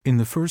In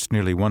the first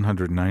nearly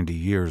 190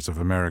 years of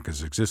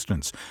America's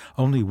existence,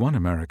 only one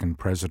American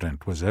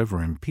president was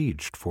ever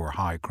impeached for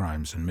high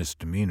crimes and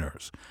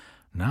misdemeanors.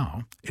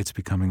 Now, it's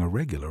becoming a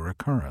regular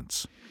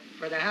occurrence.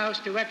 For the House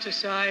to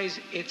exercise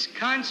its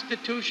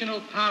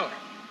constitutional power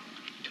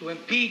to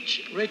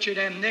impeach Richard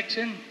M.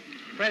 Nixon,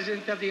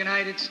 President of the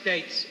United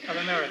States of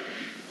America.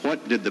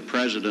 What did the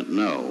President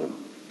know,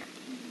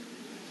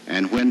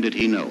 and when did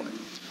he know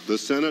it? The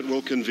Senate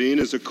will convene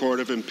as a court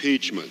of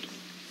impeachment.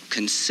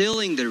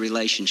 Concealing the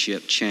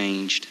relationship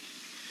changed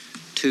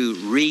to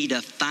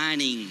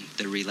redefining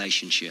the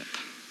relationship.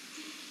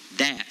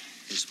 That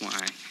is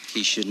why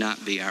he should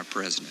not be our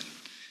president.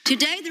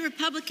 Today, the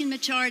Republican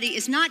majority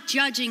is not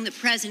judging the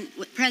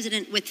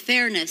president with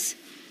fairness,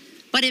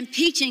 but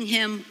impeaching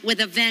him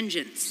with a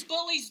vengeance.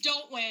 Bullies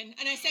don't win.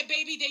 And I said,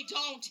 baby, they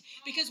don't.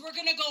 Because we're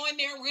going to go in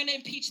there, we're going to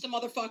impeach the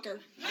motherfucker.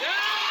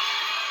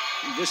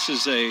 This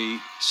is a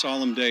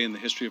solemn day in the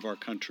history of our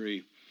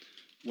country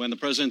when the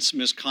president's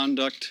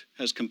misconduct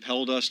has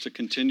compelled us to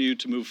continue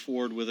to move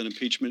forward with an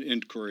impeachment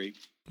inquiry.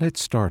 Let's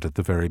start at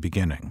the very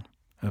beginning.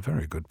 A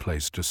very good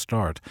place to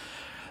start.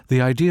 The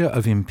idea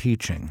of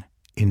impeaching,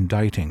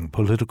 indicting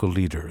political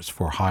leaders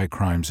for high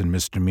crimes and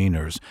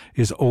misdemeanors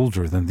is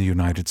older than the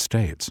United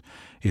States.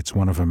 It's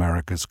one of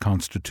America's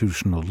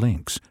constitutional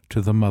links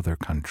to the mother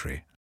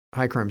country.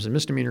 High crimes and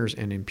misdemeanors,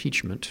 and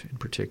impeachment in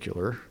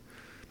particular,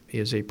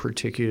 is a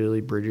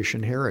particularly British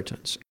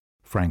inheritance.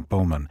 Frank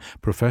Bowman,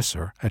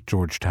 professor at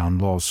Georgetown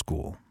Law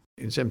School.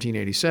 In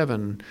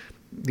 1787,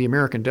 the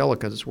American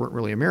delegates weren't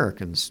really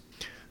Americans.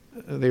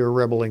 They were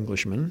rebel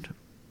Englishmen,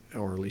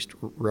 or at least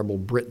rebel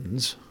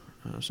Britons,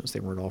 since they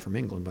weren't all from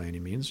England by any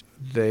means.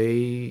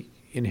 They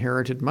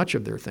inherited much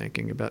of their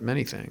thinking about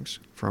many things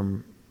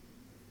from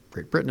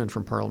Great Britain and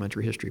from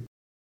parliamentary history.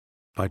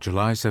 By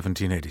July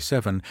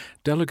 1787,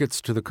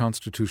 delegates to the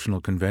Constitutional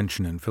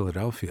Convention in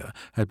Philadelphia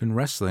had been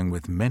wrestling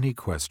with many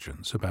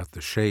questions about the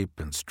shape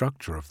and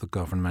structure of the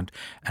government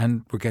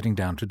and were getting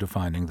down to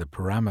defining the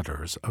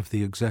parameters of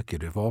the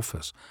executive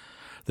office.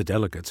 The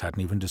delegates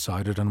hadn't even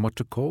decided on what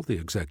to call the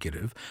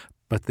executive,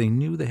 but they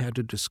knew they had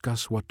to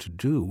discuss what to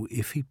do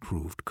if he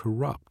proved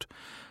corrupt.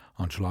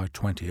 On July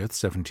 20th,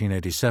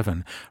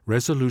 1787,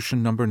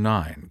 Resolution Number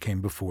 9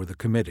 came before the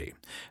committee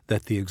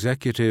that the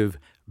executive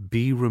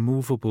be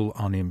removable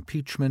on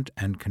impeachment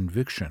and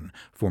conviction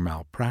for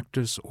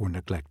malpractice or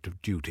neglect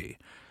of duty.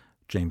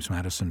 James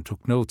Madison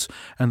took notes,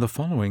 and the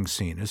following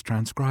scene is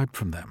transcribed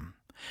from them.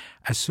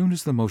 As soon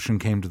as the motion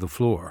came to the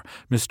floor,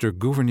 Mr.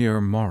 Gouverneur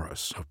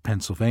Morris of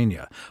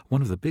Pennsylvania,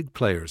 one of the big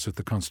players at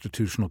the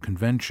Constitutional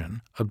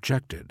Convention,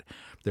 objected.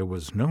 There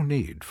was no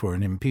need for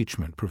an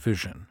impeachment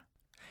provision.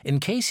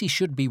 In case he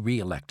should be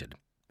re-elected,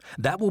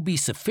 that will be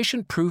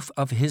sufficient proof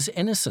of his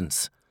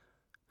innocence.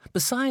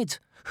 Besides,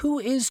 who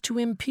is to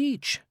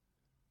impeach?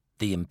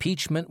 The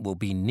impeachment will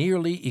be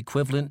nearly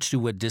equivalent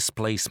to a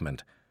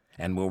displacement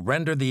and will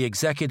render the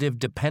executive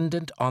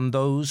dependent on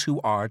those who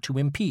are to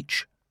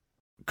impeach.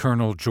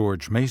 Colonel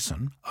George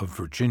Mason of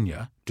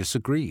Virginia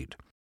disagreed.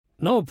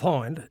 No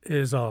point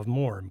is of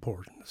more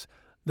importance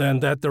than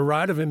that the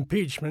right of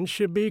impeachment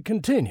should be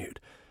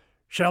continued.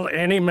 Shall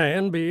any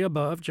man be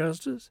above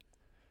justice?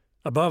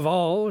 Above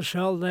all,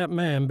 shall that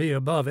man be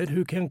above it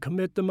who can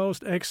commit the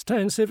most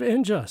extensive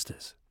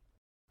injustice.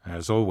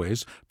 As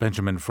always,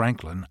 Benjamin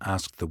Franklin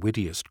asked the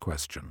wittiest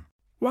question.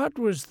 What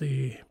was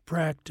the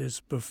practice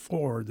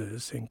before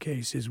this in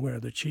cases where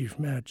the chief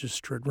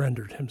magistrate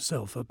rendered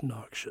himself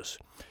obnoxious?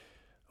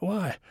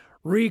 Why,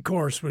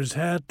 recourse was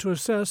had to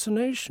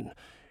assassination,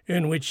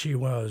 in which he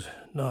was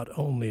not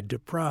only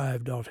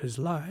deprived of his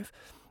life,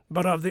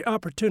 but of the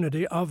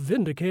opportunity of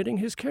vindicating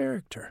his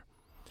character.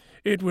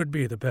 It would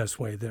be the best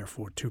way,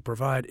 therefore, to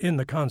provide in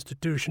the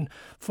Constitution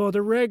for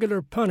the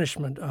regular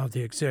punishment of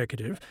the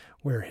executive,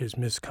 where his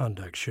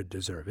misconduct should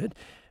deserve it,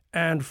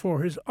 and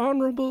for his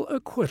honorable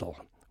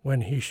acquittal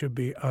when he should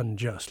be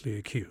unjustly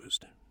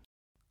accused.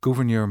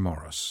 Gouverneur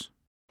Morris.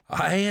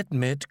 I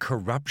admit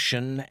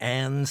corruption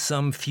and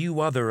some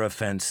few other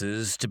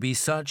offenses to be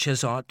such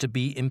as ought to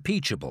be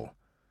impeachable,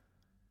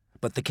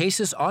 but the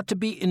cases ought to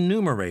be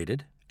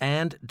enumerated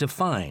and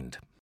defined.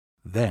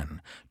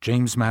 Then,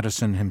 James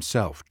Madison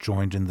himself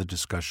joined in the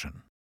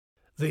discussion.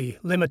 The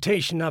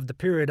limitation of the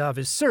period of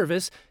his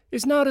service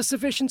is not a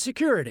sufficient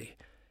security.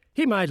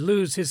 He might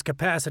lose his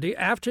capacity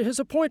after his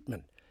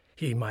appointment.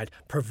 He might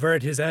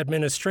pervert his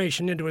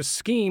administration into a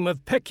scheme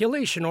of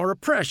peculation or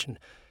oppression.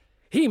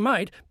 He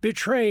might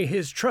betray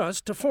his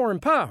trust to foreign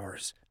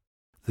powers.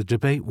 The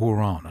debate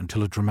wore on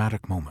until a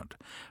dramatic moment.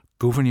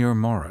 Gouverneur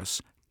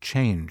Morris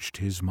changed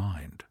his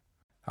mind.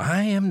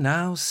 I am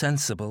now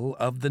sensible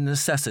of the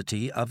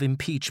necessity of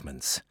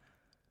impeachments.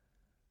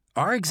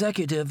 Our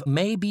executive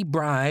may be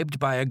bribed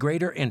by a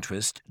greater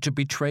interest to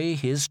betray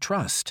his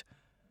trust,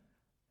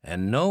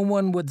 and no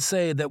one would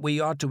say that we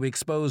ought to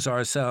expose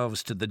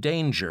ourselves to the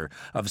danger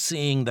of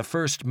seeing the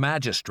first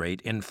magistrate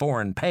in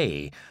foreign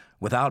pay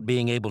without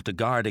being able to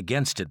guard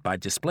against it by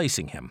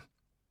displacing him.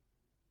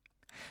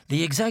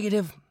 The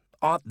executive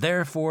ought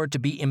therefore to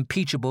be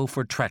impeachable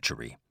for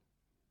treachery.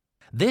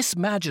 This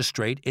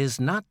magistrate is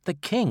not the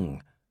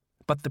king,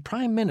 but the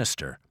prime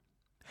minister.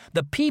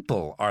 The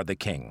people are the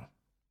king.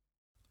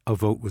 A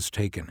vote was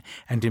taken,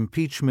 and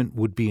impeachment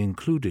would be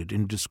included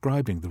in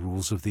describing the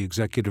rules of the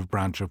executive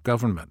branch of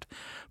government,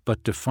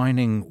 but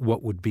defining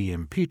what would be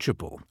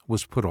impeachable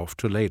was put off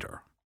to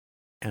later.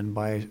 And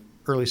by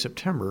early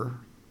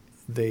September,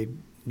 they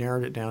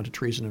narrowed it down to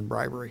treason and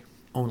bribery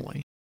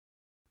only.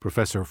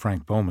 Professor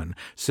Frank Bowman,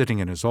 sitting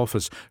in his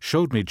office,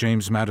 showed me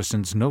James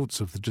Madison's notes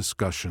of the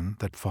discussion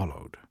that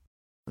followed.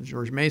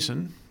 George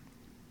Mason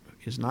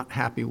is not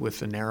happy with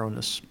the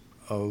narrowness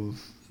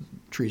of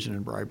treason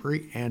and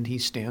bribery, and he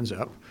stands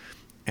up,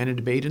 and a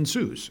debate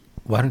ensues.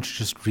 Why don't you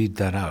just read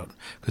that out?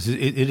 Because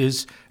it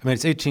is, I mean,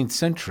 it's 18th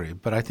century,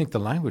 but I think the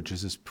language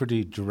is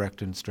pretty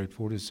direct and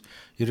straightforward as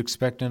you'd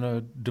expect in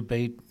a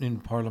debate in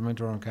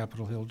Parliament or on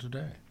Capitol Hill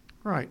today.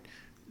 Right.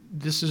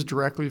 This is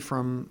directly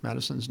from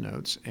Madison's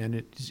notes, and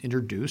it is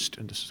introduced,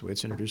 and this is the way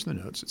it's introduced in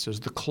the notes. It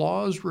says, the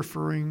clause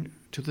referring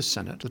to the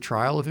Senate, the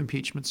trial of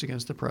impeachments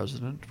against the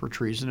president for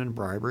treason and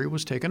bribery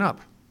was taken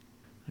up.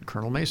 And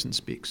Colonel Mason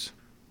speaks.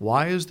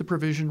 Why is the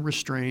provision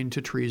restrained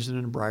to treason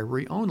and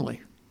bribery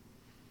only?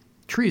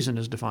 Treason,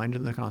 as defined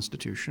in the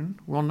Constitution,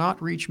 will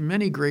not reach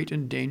many great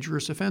and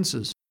dangerous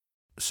offenses.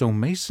 So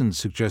Mason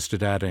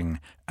suggested adding,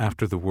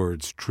 after the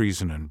words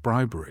treason and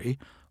bribery,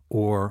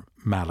 or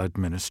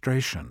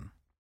maladministration.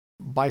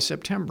 By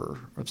September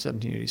of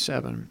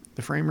 1787,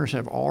 the framers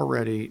have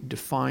already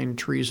defined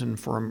treason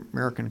for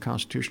American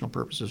constitutional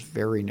purposes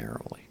very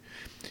narrowly.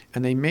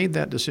 And they made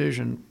that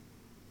decision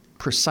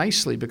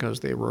precisely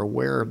because they were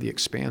aware of the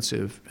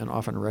expansive and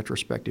often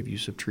retrospective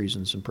use of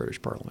treasons in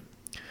British Parliament.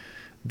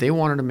 They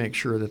wanted to make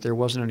sure that there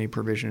wasn't any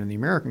provision in the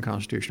American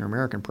Constitution or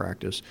American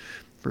practice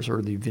for sort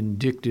of the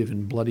vindictive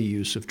and bloody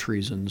use of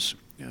treasons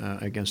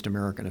against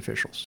American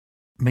officials.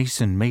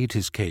 Mason made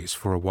his case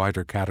for a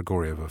wider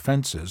category of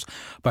offenses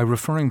by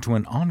referring to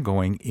an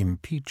ongoing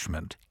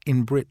impeachment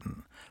in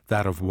Britain,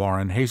 that of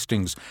Warren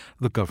Hastings,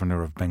 the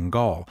governor of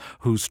Bengal,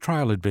 whose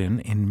trial had been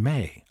in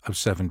May of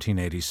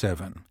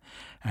 1787.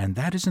 And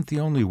that isn't the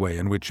only way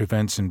in which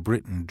events in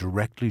Britain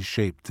directly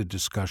shaped the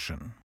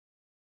discussion.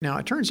 Now,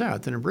 it turns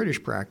out that in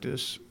British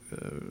practice,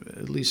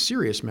 at least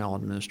serious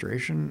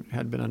maladministration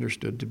had been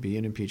understood to be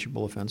an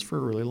impeachable offense for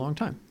a really long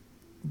time.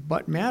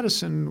 But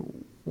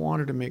Madison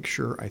wanted to make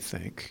sure, I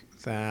think,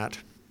 that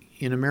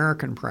in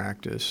American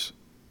practice,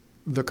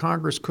 the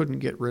Congress couldn't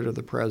get rid of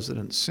the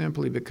president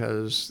simply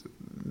because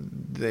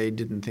they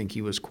didn't think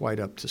he was quite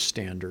up to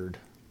standard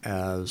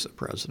as a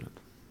president.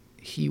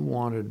 He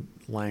wanted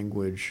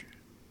language,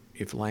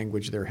 if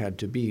language there had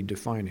to be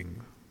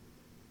defining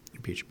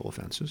impeachable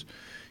offenses,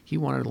 he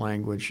wanted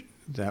language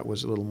that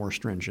was a little more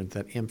stringent,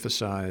 that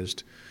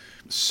emphasized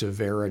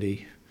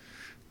severity,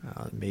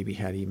 maybe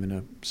had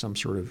even some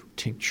sort of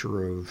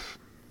tincture of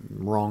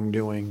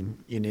wrongdoing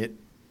in it.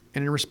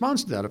 And in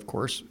response to that, of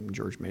course,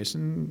 George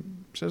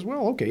Mason says,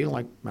 well, okay, you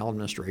like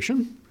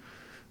maladministration.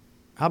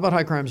 How about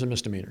high crimes and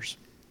misdemeanors?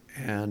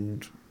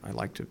 And I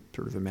like to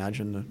sort of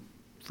imagine the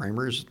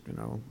framers,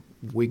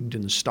 wigged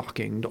and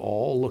stockinged,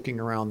 all looking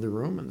around the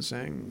room and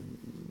saying,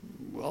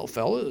 well,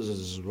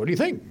 fellas, what do you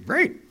think?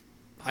 Great.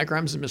 High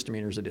crimes and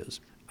misdemeanors it is.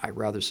 I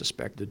rather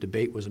suspect the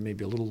debate was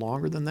maybe a little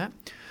longer than that.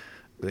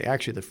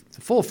 Actually, the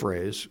full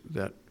phrase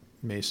that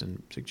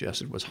Mason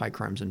suggested was high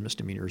crimes and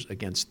misdemeanors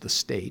against the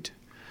state,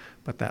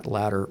 but that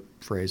latter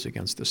phrase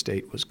against the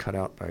state was cut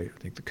out by, I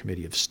think, the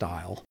Committee of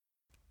Style.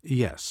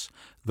 Yes,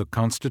 the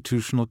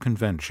Constitutional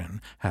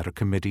Convention had a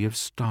Committee of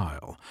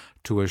Style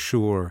to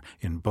assure,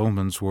 in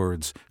Bowman's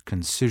words,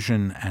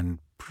 concision and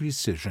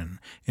precision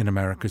in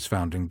America's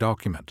founding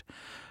document.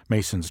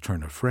 Mason's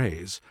turn of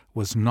phrase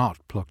was not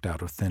plucked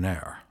out of thin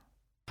air.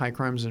 High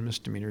crimes and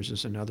misdemeanors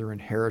is another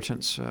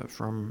inheritance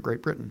from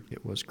Great Britain.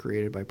 It was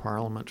created by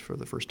Parliament for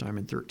the first time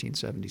in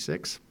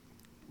 1376.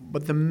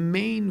 But the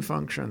main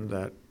function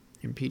that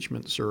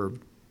impeachment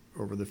served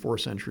over the 4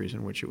 centuries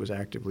in which it was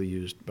actively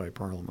used by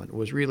Parliament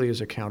was really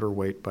as a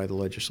counterweight by the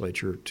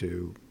legislature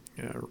to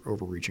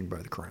overreaching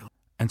by the Crown.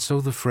 And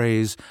so the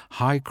phrase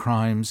high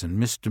crimes and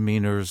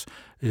misdemeanors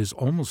is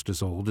almost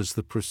as old as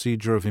the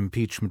procedure of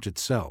impeachment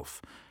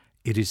itself.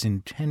 It is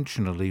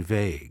intentionally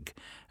vague,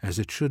 as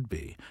it should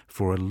be,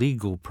 for a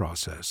legal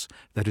process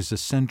that is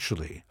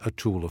essentially a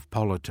tool of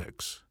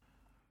politics.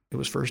 It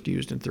was first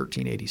used in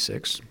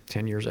 1386,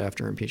 10 years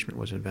after impeachment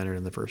was invented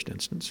in the first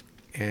instance.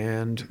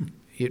 And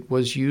it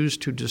was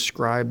used to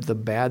describe the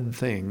bad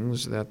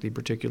things that the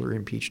particular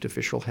impeached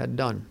official had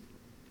done.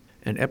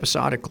 And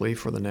episodically,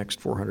 for the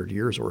next 400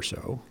 years or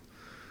so,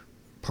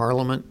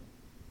 Parliament,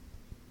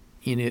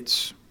 in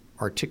its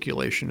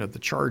articulation of the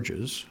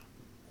charges,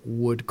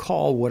 would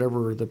call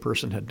whatever the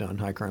person had done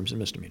high crimes and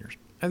misdemeanors.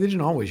 And they didn't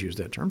always use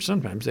that term.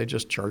 Sometimes they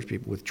just charged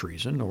people with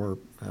treason or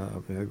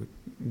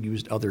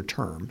used other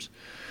terms.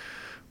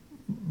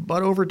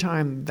 But over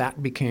time,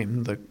 that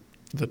became the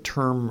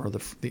term or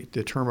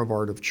the term of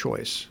art of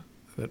choice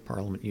that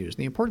Parliament used.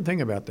 The important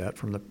thing about that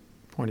from the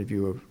point of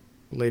view of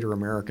later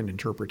American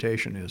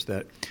interpretation is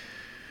that,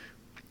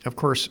 of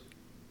course,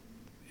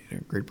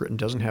 Great Britain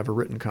doesn't have a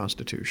written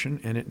constitution,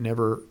 and it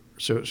never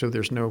So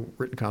there's no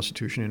written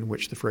constitution in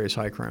which the phrase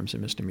high crimes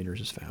and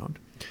misdemeanors is found.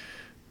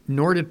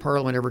 Nor did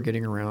Parliament ever get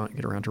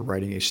around to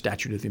writing a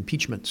statute of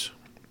impeachments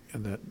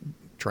that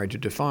tried to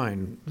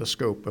define the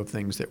scope of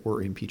things that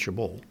were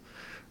impeachable.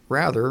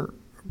 Rather,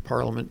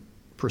 Parliament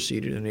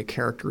proceeded in a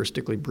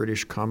characteristically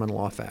British common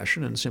law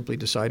fashion and simply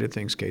decided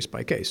things case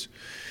by case.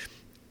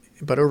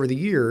 But over the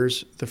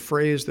years, the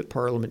phrase that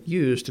Parliament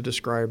used to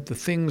describe the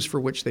things for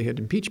which they had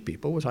impeached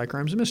people was high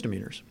crimes and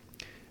misdemeanors.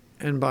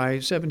 And by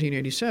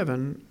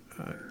 1787,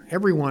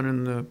 everyone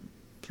in the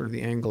sort of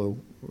the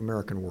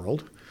Anglo-American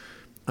world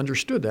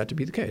understood that to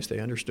be the case. They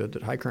understood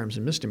that high crimes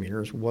and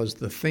misdemeanors was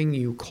the thing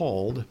you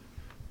called,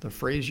 the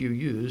phrase you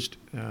used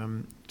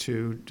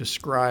to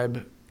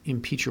describe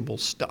impeachable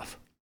stuff.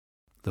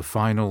 The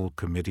final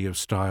Committee of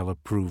Style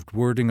approved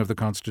wording of the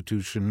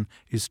Constitution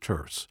is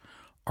terse.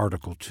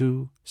 Article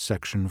 2,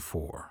 Section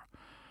 4.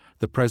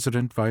 The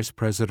President, Vice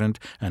President,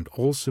 and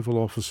all civil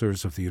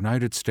officers of the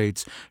United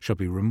States shall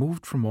be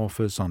removed from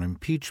office on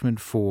impeachment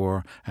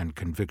for and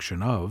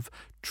conviction of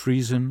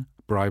treason,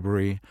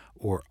 bribery,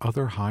 or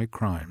other high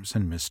crimes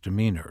and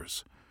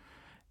misdemeanors.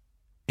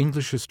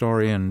 English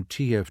historian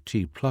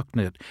T.F.T.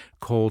 Plucknett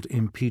called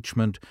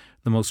impeachment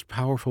the most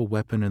powerful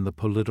weapon in the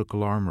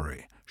political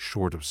armory,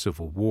 short of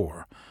civil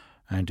war,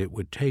 and it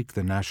would take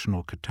the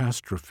national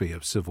catastrophe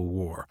of civil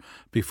war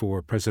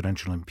before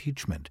presidential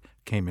impeachment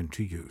came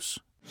into use.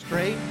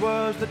 Straight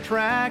was the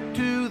track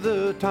to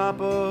the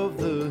top of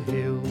the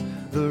hill.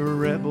 The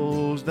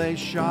rebels they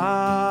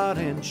shot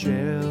and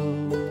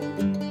shelled,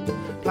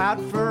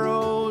 plowed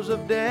furrows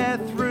of death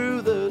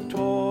through the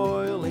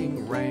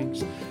toiling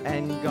ranks,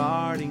 and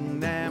guarding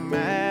them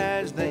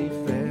as they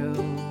fell.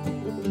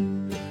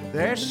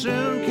 There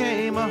soon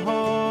came a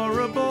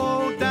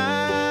horrible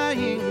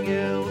dying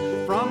yell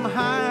from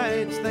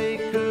heights they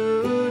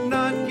could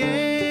not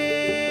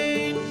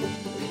gain.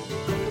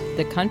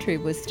 The country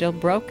was still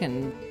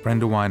broken.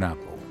 Brenda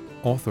Wineapple,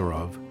 author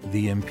of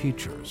The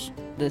Impeachers.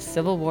 The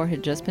Civil War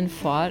had just been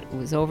fought. It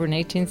was over in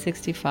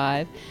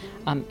 1865.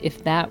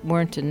 If that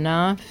weren't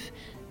enough,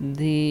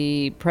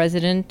 the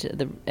president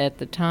at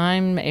the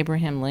time,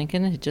 Abraham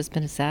Lincoln, had just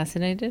been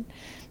assassinated.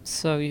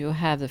 So you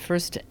have the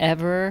first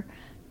ever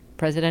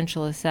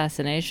presidential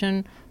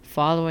assassination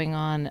following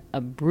on a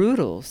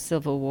brutal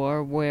civil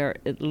war where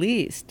at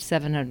least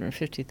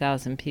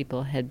 750,000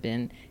 people had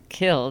been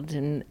killed,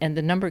 and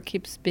the number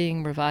keeps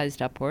being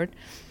revised upward.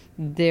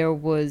 There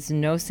was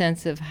no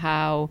sense of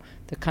how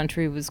the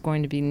country was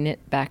going to be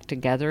knit back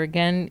together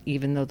again,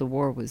 even though the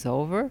war was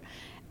over.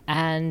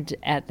 And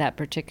at that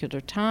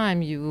particular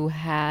time, you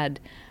had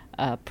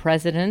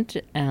President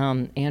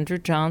Andrew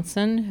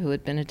Johnson, who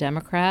had been a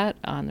Democrat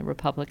on the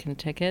Republican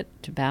ticket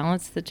to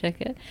balance the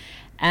ticket,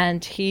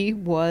 and he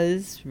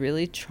was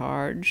really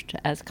charged,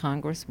 as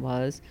Congress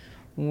was,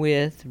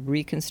 with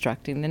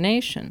reconstructing the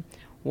nation.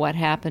 What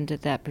happened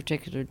at that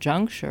particular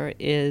juncture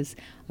is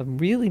a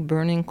really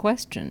burning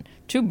question,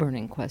 two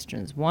burning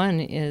questions. One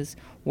is,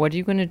 what are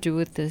you going to do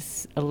with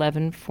this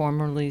 11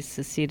 formerly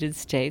seceded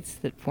states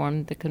that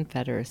formed the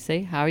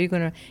Confederacy? How are you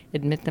going to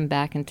admit them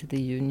back into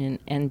the Union?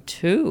 And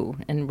two,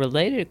 and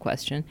related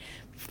question,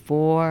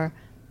 4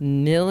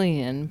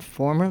 million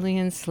formerly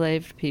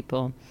enslaved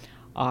people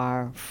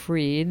are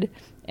freed,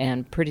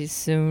 and pretty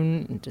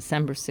soon, in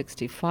December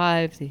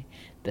 65, the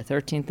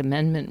 13th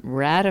Amendment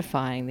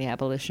ratifying the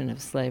abolition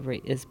of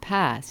slavery is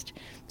passed.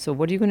 So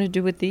what are you going to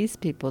do with these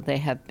people? They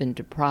have been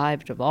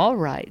deprived of all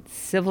rights,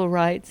 civil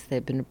rights.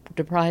 They've been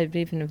deprived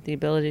even of the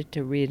ability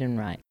to read and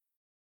write.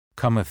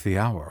 Cometh the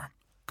hour,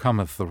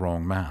 cometh the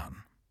wrong man.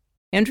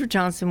 Andrew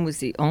Johnson was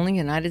the only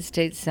United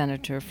States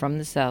senator from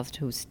the South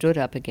who stood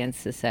up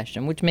against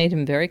secession, which made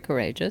him very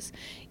courageous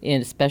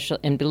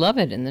and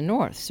beloved in the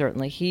North.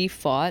 Certainly he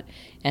fought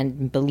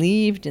and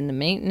believed in the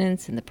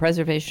maintenance and the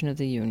preservation of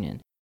the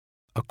Union.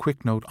 A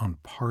quick note on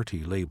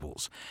party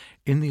labels.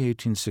 In the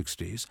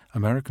 1860s,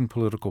 American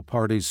political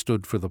parties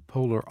stood for the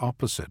polar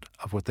opposite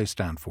of what they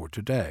stand for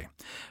today.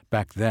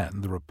 Back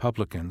then, the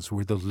Republicans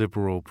were the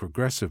liberal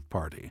progressive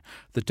party.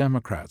 The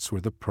Democrats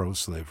were the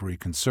pro-slavery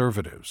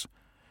conservatives.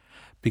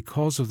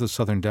 Because of the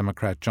Southern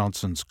Democrat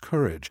Johnson's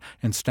courage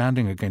in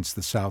standing against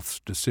the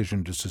South's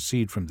decision to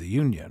secede from the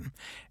Union,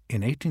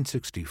 in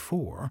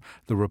 1864,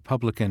 the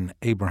Republican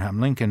Abraham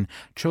Lincoln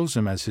chose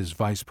him as his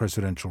vice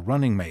presidential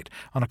running mate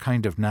on a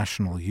kind of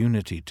national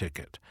unity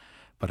ticket.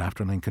 But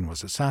after Lincoln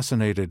was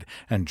assassinated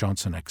and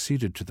Johnson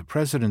acceded to the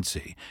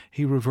presidency,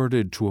 he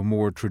reverted to a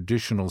more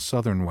traditional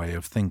Southern way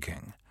of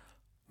thinking: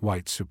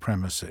 white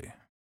supremacy.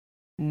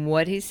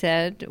 What he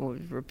said, or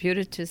was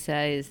reputed to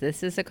say, is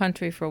this is a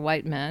country for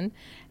white men,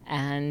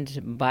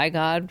 and by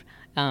God,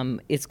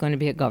 it's going to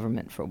be a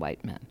government for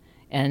white men.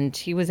 And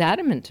he was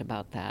adamant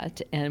about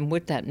that. And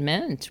what that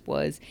meant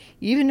was,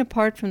 even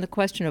apart from the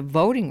question of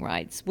voting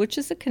rights, which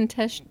is a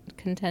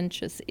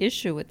contentious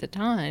issue at the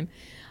time,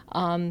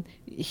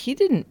 he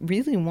didn't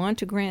really want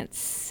to grant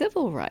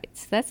civil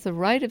rights. That's the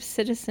right of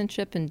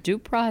citizenship and due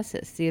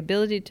process, the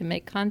ability to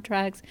make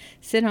contracts,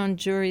 sit on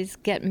juries,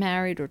 get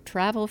married, or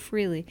travel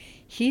freely.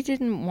 He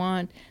didn't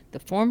want the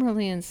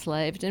formerly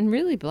enslaved, and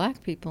really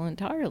black people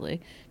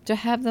entirely, to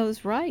have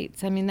those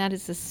rights. I mean, that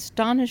is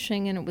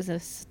astonishing, and it was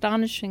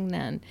astonishing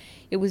then.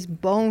 It was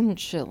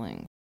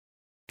bone-chilling.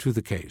 To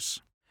the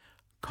case.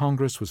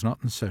 Congress was not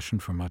in session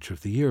for much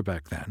of the year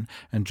back then,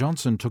 and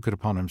Johnson took it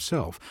upon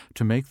himself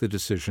to make the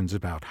decisions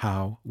about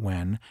how,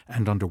 when,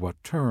 and under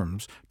what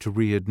terms to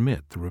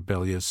readmit the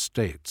rebellious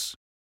states.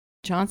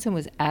 Johnson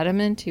was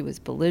adamant, he was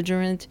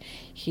belligerent,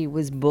 he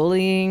was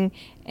bullying,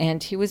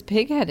 and he was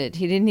pig-headed.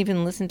 He didn't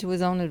even listen to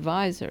his own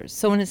advisors.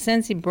 So in a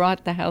sense, he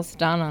brought the House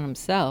down on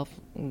himself,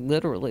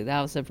 literally the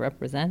House of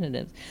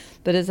Representatives.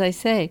 But as I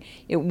say,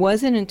 it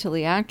wasn't until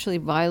he actually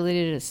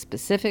violated a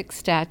specific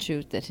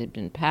statute that had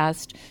been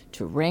passed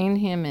to rein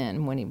him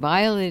in. When he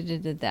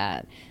violated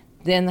that,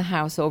 then the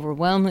House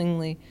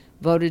overwhelmingly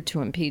voted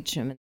to impeach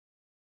him.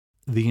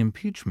 The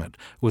impeachment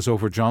was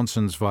over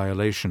Johnson's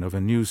violation of a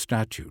new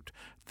statute,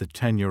 the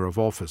Tenure of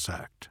Office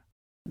Act.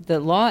 The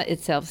law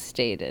itself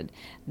stated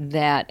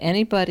that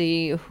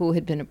anybody who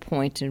had been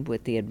appointed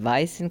with the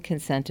advice and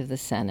consent of the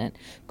Senate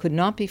could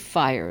not be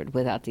fired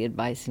without the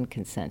advice and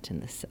consent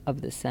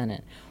of the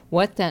Senate.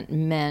 What that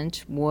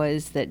meant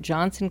was that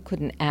Johnson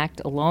couldn't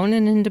act alone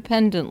and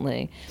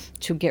independently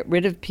to get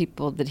rid of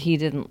people that he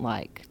didn't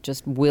like,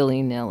 just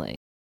willy-nilly.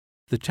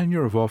 The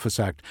Tenure of Office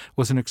Act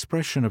was an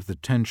expression of the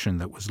tension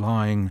that was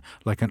lying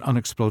like an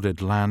unexploded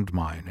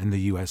landmine in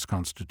the U.S.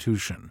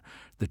 Constitution,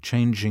 the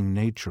changing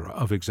nature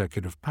of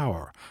executive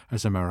power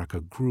as America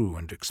grew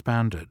and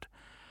expanded.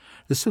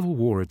 The Civil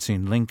War had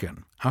seen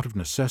Lincoln, out of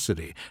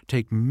necessity,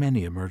 take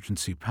many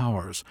emergency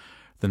powers.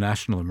 The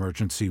national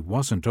emergency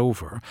wasn't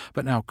over,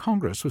 but now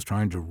Congress was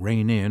trying to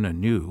rein in a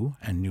new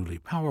and newly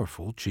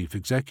powerful chief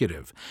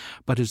executive.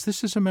 But as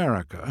this is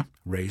America,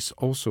 race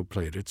also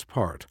played its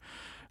part.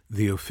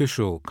 The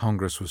official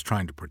Congress was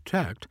trying to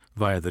protect,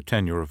 via the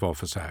Tenure of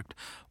Office Act,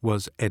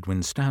 was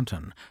Edwin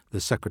Stanton, the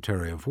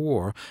Secretary of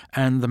War,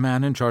 and the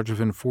man in charge of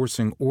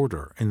enforcing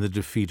order in the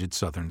defeated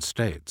Southern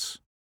states.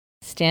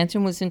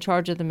 Stanton was in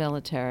charge of the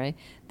military.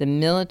 The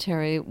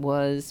military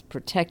was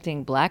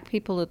protecting black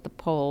people at the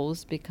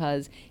polls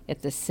because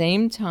at the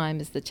same time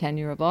as the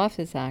Tenure of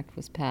Office Act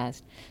was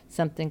passed,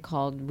 something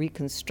called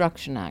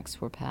Reconstruction Acts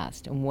were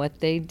passed. And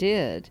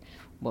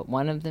what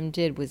one of them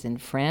did was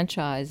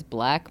enfranchise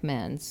black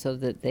men so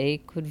that they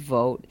could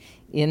vote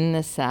in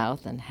the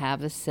South and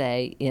have a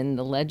say in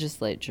the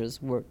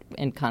legislatures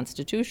and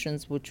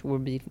constitutions which were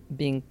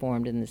being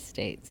formed in the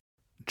states.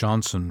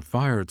 Johnson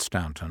fired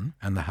Stanton,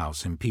 and the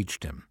House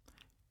impeached him.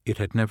 It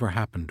had never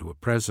happened to a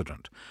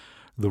president.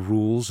 The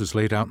rules as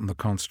laid out in the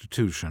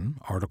Constitution,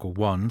 Article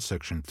 1,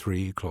 Section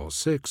 3, Clause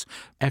 6,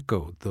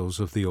 echoed those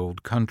of the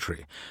old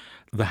country.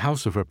 The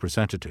House of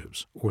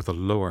Representatives, or the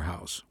lower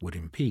house, would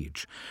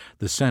impeach.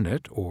 The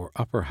Senate, or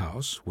upper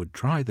house, would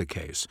try the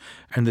case,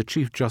 and the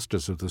Chief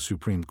Justice of the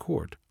Supreme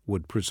Court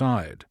would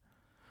preside.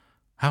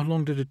 How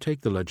long did it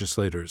take the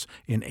legislators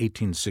in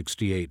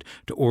 1868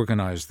 to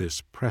organize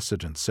this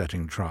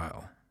precedent-setting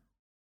trial?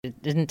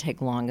 It didn't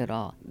take long at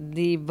all.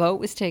 The vote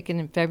was taken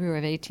in February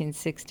of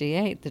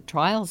 1868. The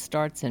trial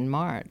starts in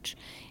March,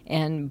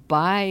 and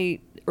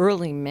by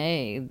early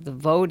May, the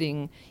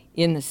voting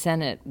in the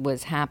Senate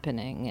was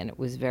happening, and it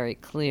was very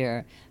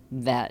clear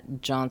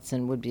that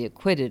Johnson would be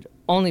acquitted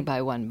only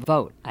by one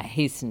vote, I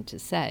hasten to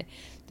say.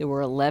 There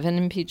were 11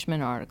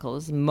 impeachment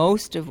articles,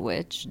 most of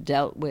which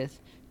dealt with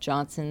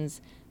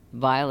Johnson's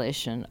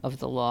violation of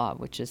the law,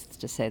 which is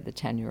to say the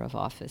Tenure of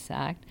Office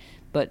Act.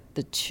 But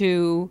the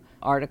two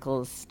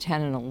articles,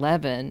 10 and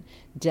 11,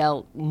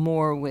 dealt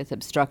more with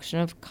obstruction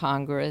of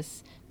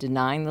Congress,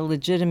 denying the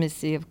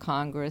legitimacy of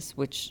Congress,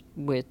 which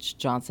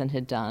Johnson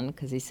had done,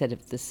 because he said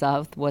if the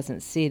South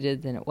wasn't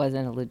seated, then it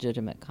wasn't a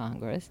legitimate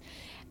Congress,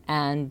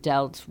 and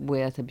dealt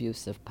with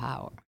abuse of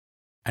power.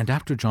 And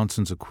after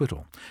Johnson's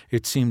acquittal,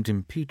 it seemed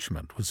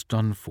impeachment was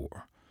done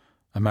for.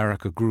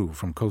 America grew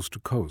from coast to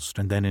coast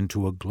and then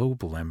into a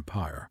global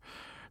empire.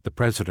 The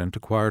president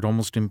acquired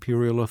almost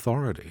imperial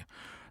authority.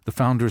 The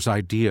founders'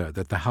 idea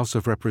that the House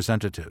of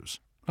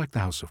Representatives, like the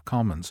House of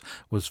Commons,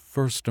 was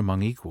first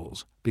among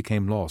equals,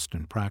 became lost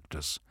in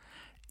practice.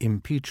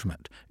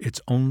 Impeachment,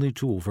 its only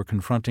tool for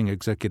confronting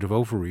executive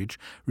overreach,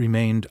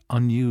 remained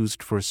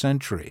unused for a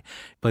century.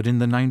 But in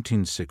the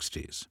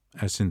 1960s,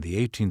 as in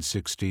the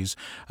 1860s,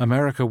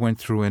 America went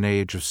through an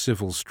age of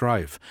civil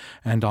strife,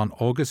 and on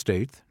August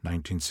 8,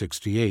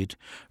 1968,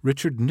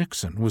 Richard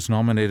Nixon was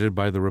nominated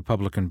by the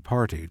Republican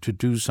Party to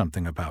do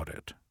something about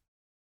it.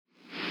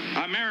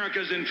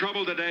 America's in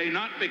trouble today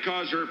not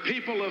because her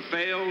people have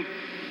failed,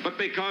 but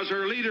because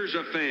her leaders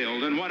have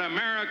failed. And what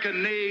America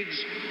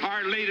needs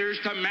are leaders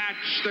to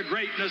match the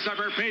greatness of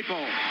her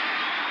people.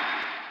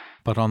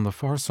 But on the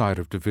far side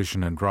of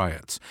division and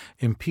riots,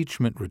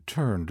 impeachment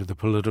returned to the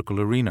political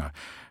arena,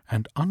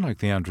 and unlike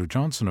the Andrew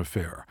Johnson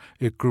affair,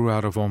 it grew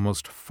out of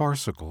almost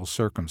farcical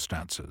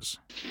circumstances.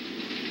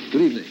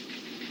 Good evening.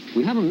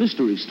 We have a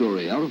mystery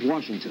story out of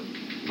Washington.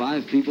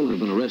 5 people have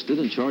been arrested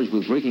and charged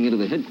with breaking into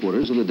the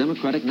headquarters of the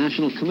Democratic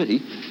National Committee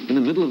in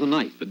the middle of the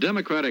night. The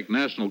Democratic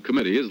National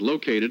Committee is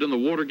located in the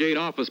Watergate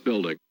office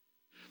building.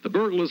 The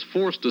burglars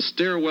forced a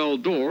stairwell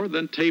door,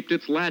 then taped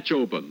its latch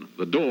open.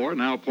 The door,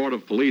 now part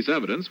of police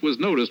evidence, was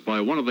noticed by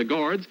one of the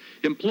guards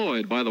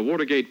employed by the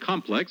Watergate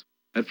complex.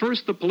 At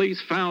first, the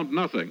police found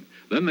nothing.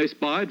 Then they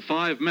spied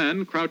 5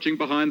 men crouching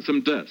behind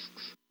some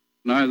desks.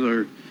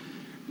 Neither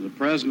the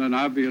president,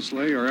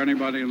 obviously, or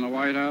anybody in the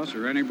White House,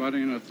 or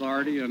anybody in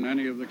authority in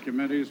any of the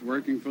committees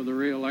working for the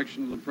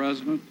re-election of the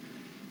president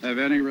have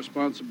any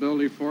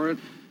responsibility for it.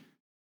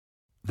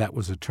 That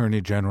was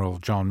Attorney General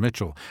John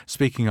Mitchell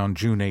speaking on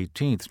June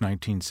 18,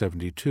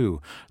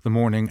 1972, the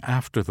morning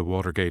after the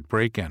Watergate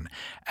break-in,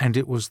 and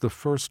it was the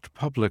first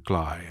public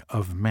lie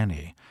of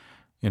many.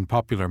 In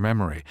popular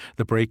memory,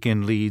 the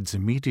break-in leads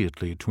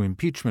immediately to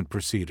impeachment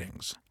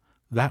proceedings.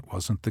 That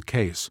wasn't the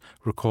case,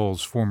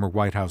 recalls former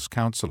White House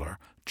counselor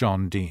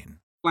John Dean.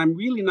 I'm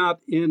really not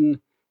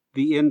in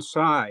the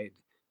inside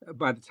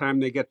by the time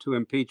they get to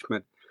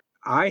impeachment.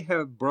 I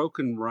have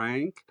broken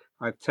rank.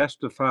 I've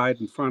testified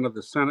in front of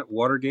the Senate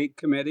Watergate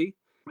Committee,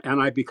 and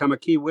I've become a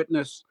key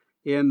witness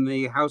in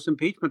the House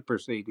impeachment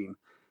proceeding.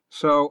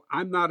 So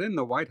I'm not in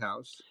the White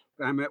House.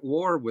 I'm at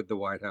war with the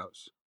White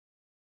House.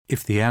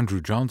 If the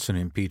Andrew Johnson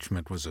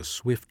impeachment was a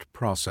swift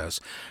process,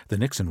 the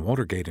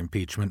Nixon-Watergate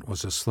impeachment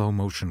was a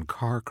slow-motion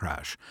car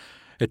crash.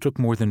 It took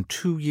more than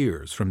 2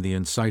 years from the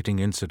inciting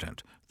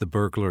incident, the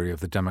burglary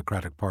of the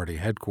Democratic Party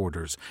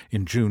headquarters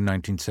in June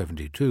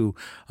 1972,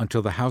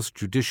 until the House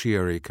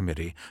Judiciary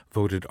Committee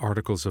voted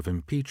articles of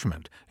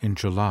impeachment in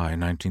July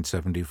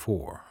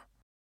 1974.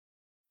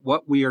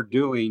 What we are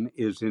doing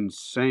is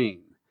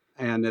insane,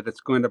 and that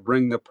it's going to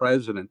bring the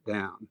president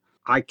down.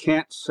 I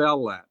can't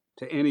sell that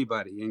to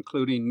anybody,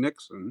 including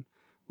Nixon,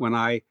 when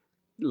I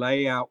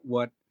lay out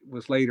what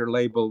was later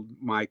labeled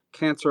my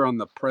cancer on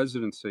the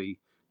presidency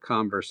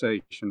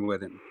conversation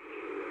with him.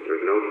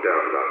 There's no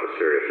doubt about the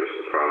seriousness of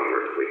the problem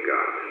we've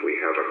got. We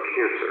have a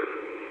cancer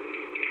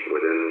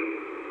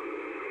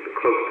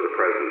close to the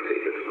presidency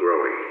that's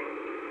growing.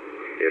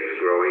 It's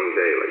growing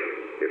daily.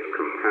 It's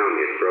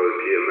compounding. It grows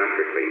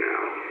geometrically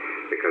now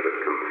because it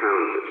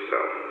compounds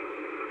itself.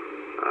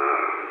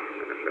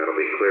 That'll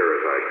be clear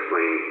as I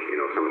explain,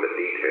 some of the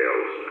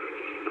details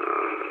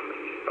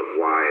of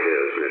why it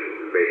is. And it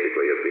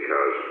basically is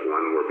because,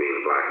 1, we're being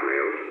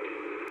blackmailed.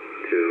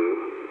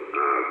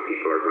 2,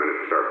 people are going to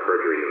start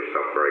perjuring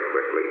themselves very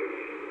quickly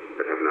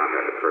that have not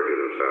had to perjure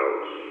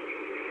themselves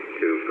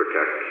to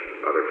protect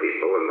other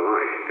people and the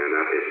like. And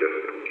that is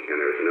and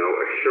there's no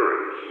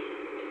assurance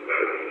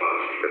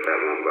that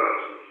won't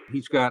bust.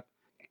 He's got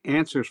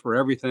answers for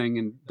everything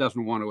and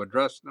doesn't want to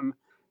address them,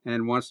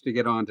 and wants to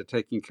get on to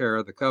taking care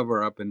of the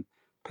cover-up and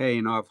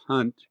paying off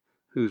Hunt,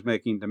 who's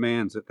making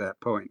demands at that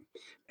point.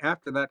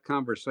 After that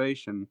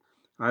conversation,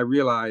 I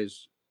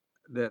realized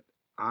that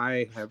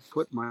I have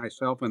put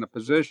myself in a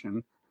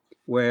position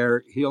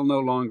where he'll no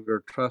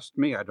longer trust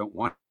me. I don't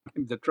want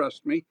him to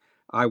trust me.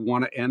 I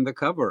want to end the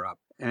cover-up.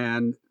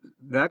 And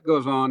that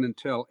goes on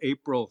until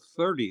April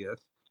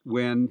 30th,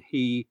 when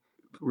he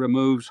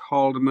removes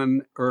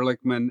Haldeman,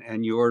 Ehrlichman,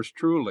 and yours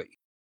truly.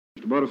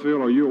 Mr.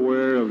 Butterfield, are you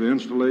aware of the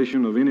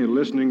installation of any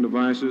listening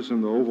devices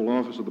in the Oval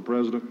Office of the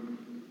President?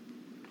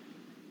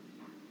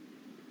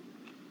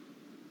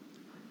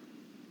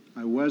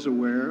 I was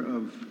aware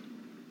of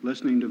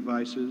listening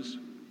devices.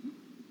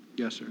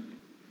 Yes, sir.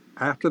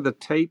 After the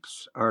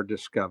tapes are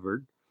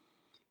discovered,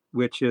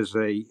 which is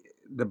the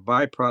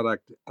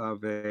byproduct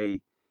of a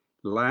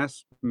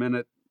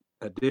last-minute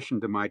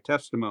addition to my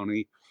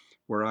testimony,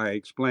 where I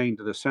explained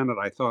to the Senate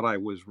I thought I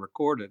was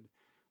recorded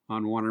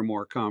on one or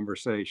more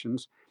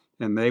conversations,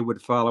 and they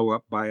would follow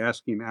up by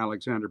asking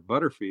Alexander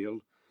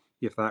Butterfield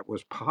if that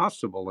was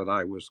possible that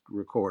I was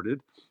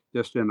recorded,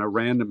 just in a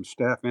random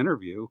staff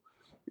interview,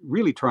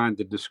 really trying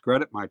to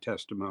discredit my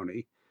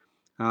testimony.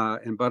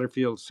 And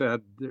Butterfield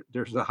said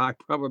there's a high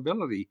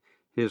probability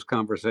his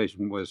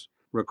conversation was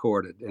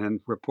recorded,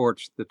 and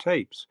reports the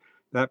tapes.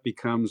 That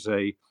becomes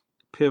a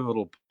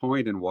pivotal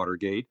point in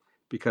Watergate,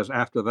 because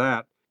after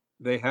that,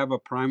 they have a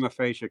prima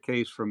facie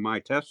case from my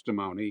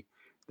testimony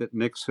that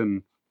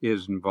Nixon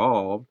is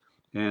involved,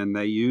 and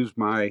they used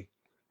my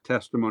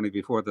testimony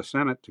before the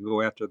Senate to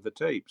go after the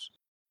tapes.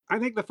 I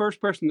think the first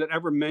person that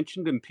ever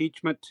mentioned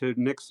impeachment to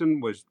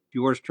Nixon was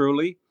yours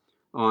truly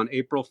on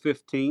April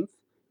 15th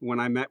when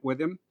I met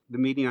with him. The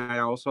meeting, I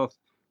also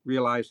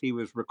realized he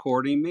was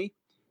recording me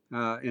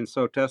and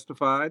so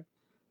testified.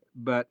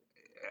 But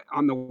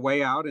on the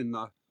way out in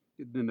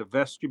the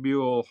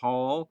vestibule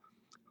hall,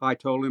 I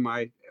told him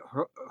I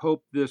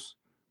hope this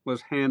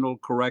was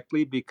handled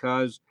correctly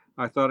because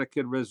I thought it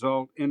could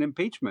result in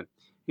impeachment.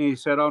 And he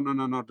said, oh,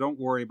 no, don't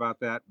worry about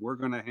that. We're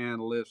going to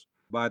handle this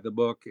by the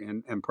book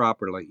and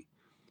properly.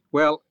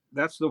 Well,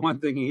 that's the one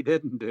thing he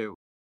didn't do.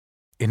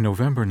 In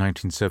November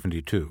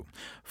 1972,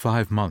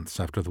 5 months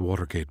after the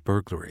Watergate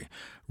burglary,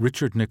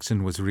 Richard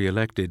Nixon was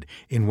reelected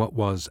in what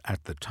was,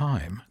 at the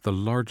time, the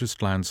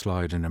largest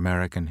landslide in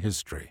American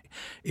history.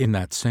 In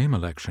that same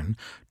election,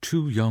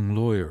 2 young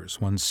lawyers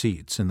won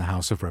seats in the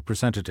House of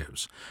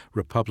Representatives,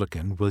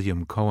 Republican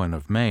William Cohen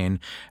of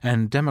Maine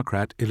and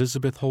Democrat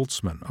Elizabeth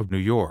Holtzman of New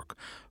York.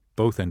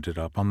 Both ended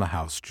up on the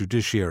House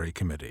Judiciary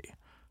Committee.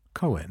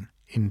 Cohen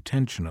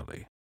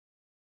intentionally.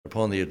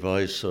 Upon the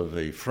advice of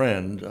a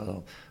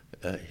friend,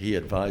 he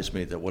advised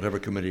me that whatever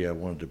committee I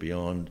wanted to be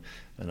on,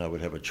 and I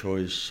would have a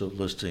choice of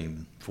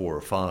listing 4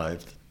 or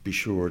 5, be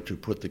sure to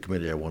put the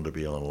committee I wanted to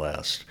be on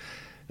last.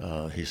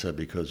 He said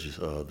because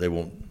they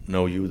won't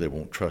know you, they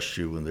won't trust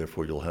you, and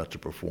therefore you'll have to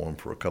perform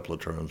for a couple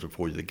of terms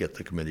before you get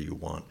the committee you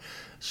want.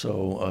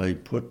 So I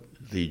put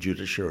the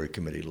Judiciary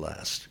Committee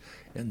last,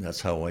 and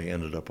that's how I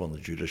ended up on the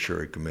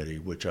Judiciary Committee,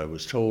 which I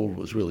was told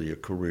was really a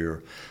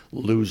career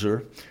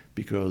loser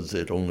because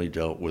it only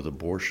dealt with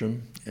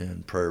abortion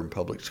and prayer in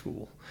public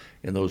school.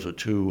 And those are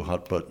 2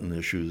 hot-button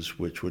issues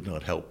which would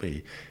not help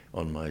me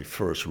on my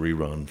first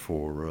rerun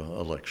for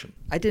election.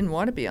 I didn't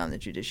want to be on the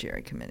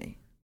Judiciary Committee.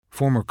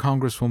 Former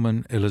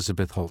Congresswoman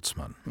Elizabeth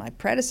Holtzman. My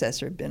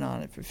predecessor had been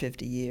on it for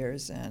 50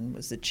 years and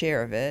was the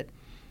chair of it.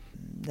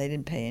 They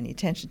didn't pay any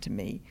attention to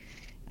me.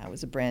 I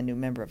was a brand new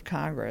member of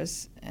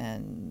Congress,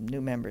 and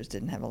new members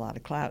didn't have a lot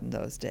of clout in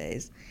those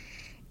days.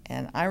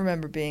 And I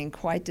remember being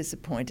quite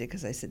disappointed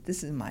because I said,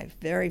 this is my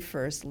very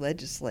first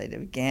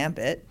legislative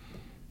gambit.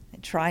 I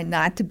try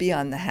not to be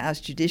on the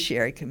House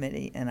Judiciary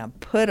Committee, and I'm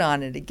put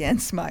on it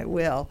against my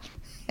will.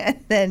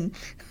 And then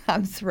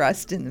I'm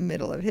thrust in the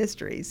middle of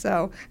history.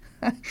 So,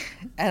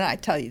 and I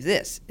tell you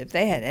this, if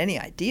they had any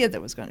idea there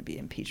was going to be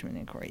impeachment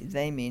inquiry,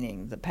 they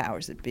meaning the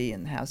powers that be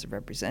in the House of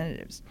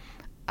Representatives,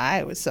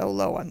 I was so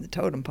low on the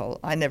totem pole,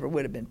 I never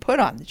would have been put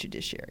on the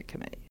Judiciary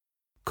Committee.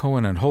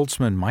 Cohen and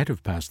Holtzman might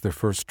have passed their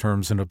first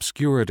terms in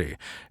obscurity,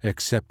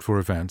 except for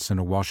events in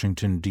a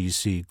Washington,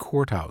 D.C.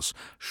 courthouse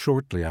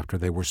shortly after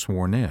they were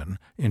sworn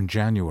in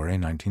January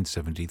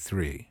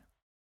 1973.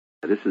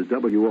 This is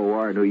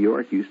WOR New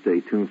York. You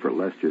stay tuned for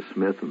Lester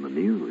Smith and the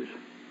news.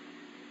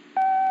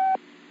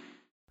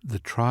 The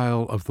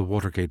trial of the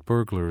Watergate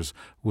burglars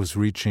was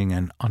reaching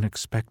an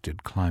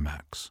unexpected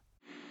climax.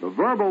 The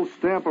verbal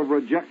stamp of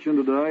rejection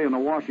today in a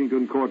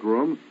Washington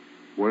courtroom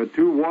where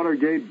 2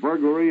 Watergate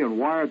burglary and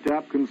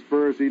wiretap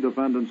conspiracy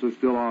defendants are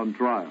still on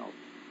trial.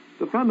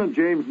 Defendant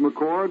James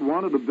McCord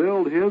wanted to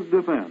build his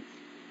defense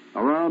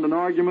around an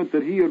argument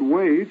that he had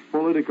waged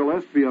political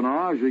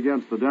espionage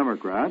against the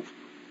Democrats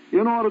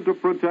in order to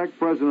protect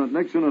President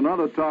Nixon and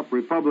other top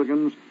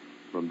Republicans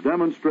from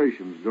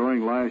demonstrations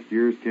during last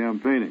year's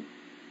campaigning.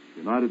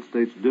 United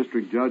States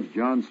District Judge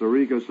John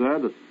Sirica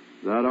said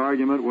that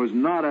argument was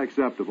not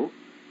acceptable.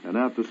 And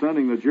after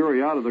sending the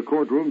jury out of the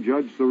courtroom,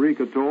 Judge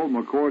Sirica told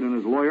McCord and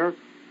his lawyer,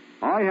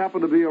 I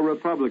happen to be a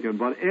Republican,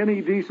 but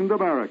any decent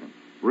American,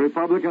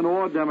 Republican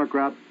or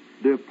Democrat,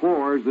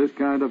 deplores this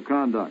kind of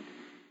conduct.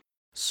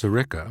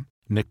 Sirica,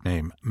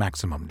 nicknamed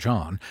Maximum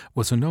John,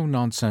 was a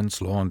no-nonsense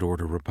law and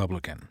order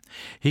Republican.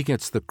 He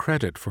gets the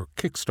credit for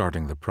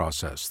kickstarting the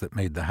process that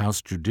made the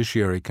House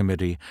Judiciary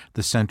Committee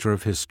the center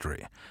of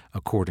history,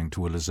 according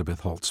to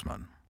Elizabeth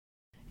Holtzman.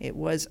 It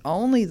was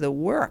only the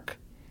work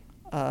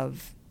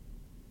of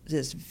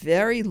this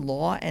very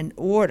law and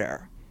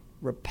order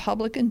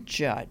Republican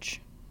judge,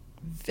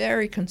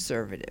 very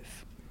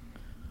conservative,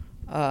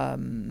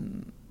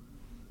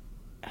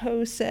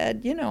 who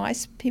said,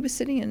 he was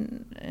sitting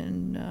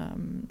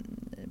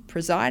in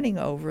presiding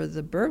over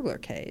the burglar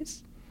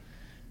case,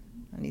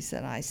 and he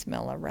said, I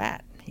smell a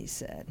rat, he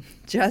said.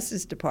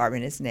 Justice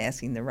Department isn't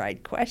asking the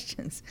right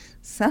questions.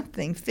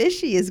 Something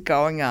fishy is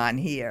going on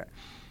here.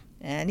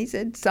 And he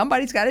said,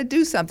 somebody's got to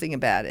do something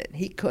about it.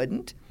 He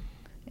couldn't.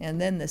 And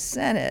then the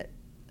Senate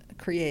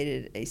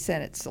created a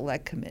Senate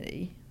Select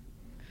Committee,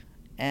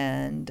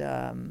 and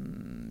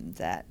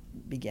that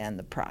began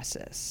the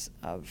process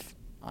of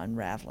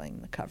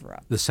unraveling the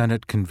cover-up. The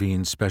Senate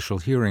convened special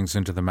hearings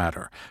into the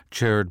matter,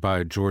 chaired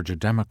by Georgia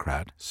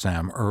Democrat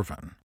Sam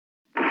Ervin.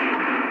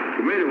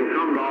 Committee will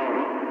come to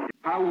order.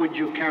 How would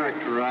you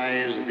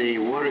characterize the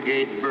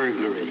Watergate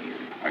burglary?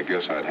 I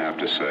guess I'd have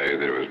to say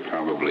that it was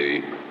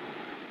probably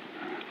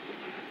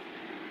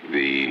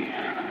the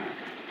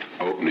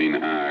opening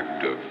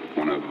act of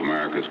one of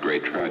America's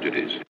great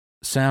tragedies.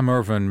 Sam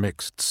Ervin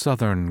mixed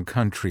Southern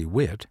country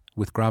wit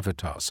with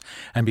gravitas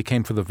and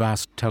became for the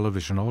vast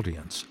television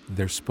audience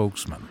their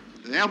spokesman.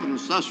 The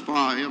evidence thus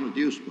far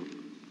introduced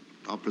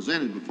or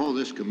presented before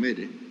this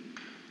committee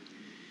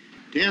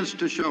tends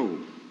to show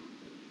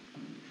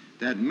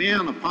that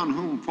men upon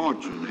whom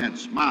fortune had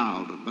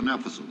smiled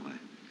beneficently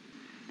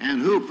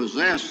and who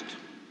possessed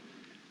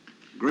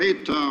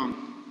great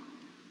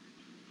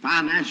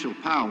financial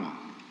power,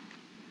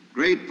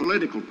 great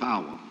political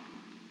power,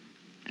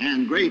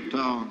 and great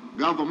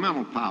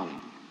governmental power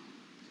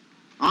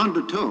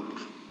undertook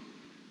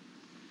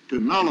to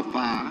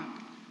nullify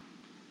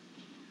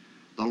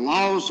the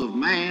laws of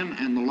man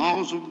and the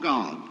laws of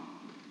God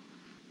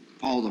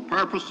for the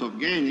purpose of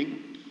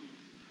gaining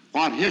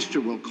what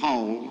history will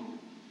call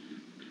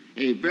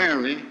a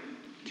very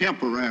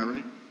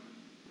temporary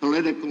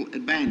political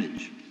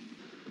advantage.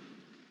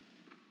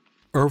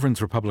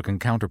 Irvin's Republican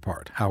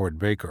counterpart, Howard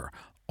Baker,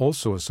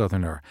 also a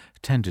Southerner,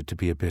 tended to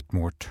be a bit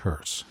more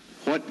terse.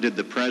 What did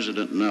the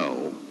president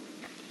know,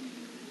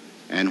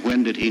 and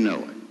when did he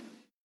know it?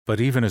 But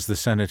even as the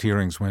Senate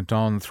hearings went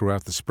on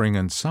throughout the spring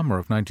and summer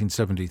of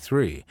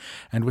 1973,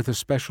 and with a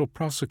special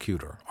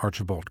prosecutor,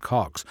 Archibald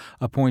Cox,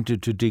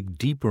 appointed to dig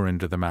deeper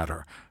into the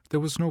matter, there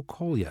was no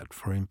call yet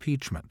for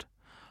impeachment.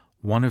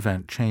 One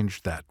event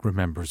changed that,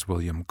 remembers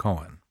William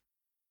Cohen.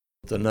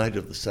 The night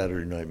of the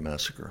Saturday Night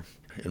Massacre,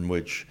 in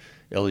which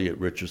Elliot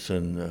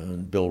Richardson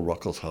and Bill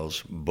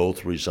Ruckelshaus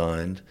both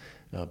resigned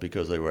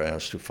because they were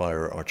asked to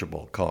fire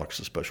Archibald Cox,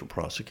 the special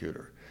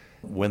prosecutor.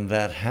 When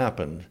that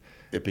happened,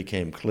 it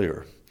became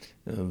clear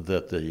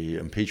that the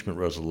impeachment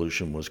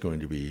resolution was going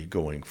to be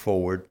going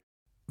forward.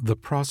 The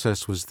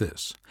process was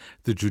this.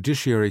 The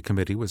Judiciary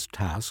Committee was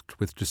tasked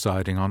with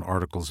deciding on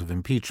articles of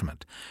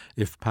impeachment.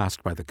 If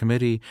passed by the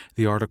committee,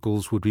 the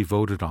articles would be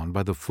voted on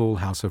by the full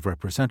House of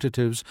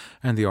Representatives,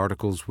 and the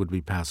articles would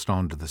be passed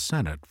on to the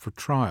Senate for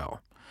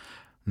trial.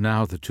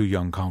 Now the two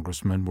young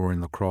congressmen were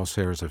in the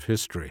crosshairs of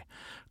history.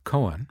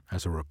 Cohen,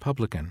 as a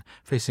Republican,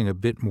 facing a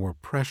bit more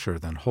pressure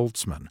than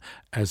Holtzman,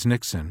 as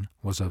Nixon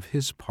was of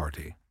his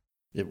party.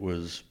 It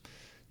was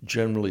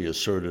generally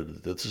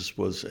asserted that this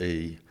was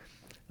a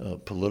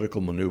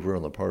political maneuver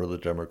on the part of the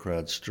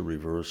Democrats to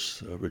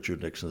reverse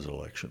Richard Nixon's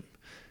election,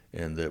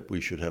 and that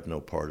we should have no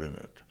part in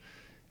it.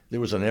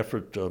 There was an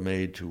effort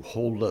made to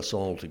hold us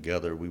all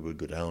together. We would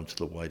go down to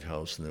the White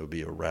House and there would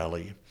be a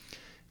rally.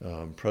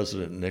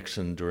 President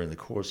Nixon, during the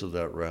course of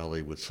that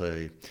rally, would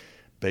say,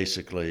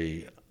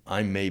 basically,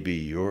 I may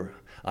be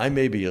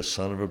a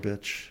son of a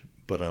bitch,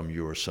 but I'm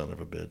your son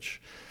of a bitch.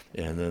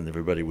 And then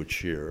everybody would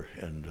cheer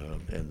and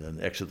then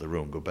exit the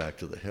room, go back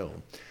to the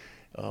Hill.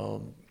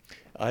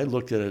 I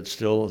looked at it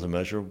still as a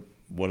measure,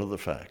 what are the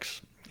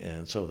facts?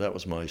 And so that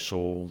was my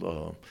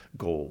sole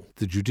goal.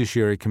 The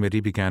Judiciary Committee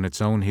began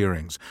its own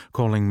hearings,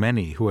 calling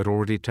many who had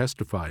already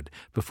testified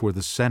before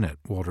the Senate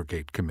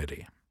Watergate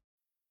Committee.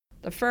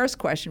 The first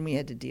question we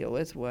had to deal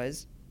with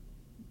was,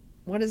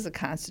 what does the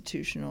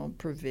constitutional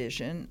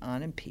provision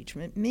on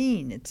impeachment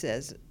mean? It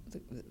says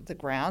the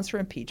grounds for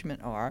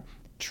impeachment are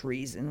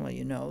treason. Well,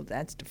 you know,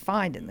 that's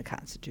defined in the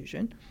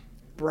Constitution.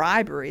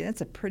 Bribery,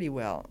 that's a pretty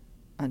well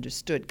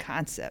understood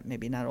concept,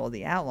 maybe not all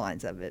the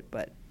outlines of it,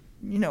 but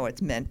you know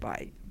what's meant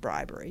by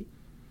bribery.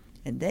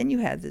 And then you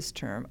have this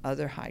term,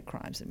 other high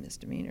crimes and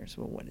misdemeanors.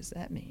 Well, what does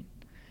that mean?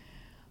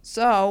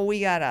 So we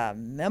got a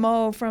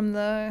memo from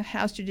the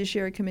House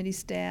Judiciary Committee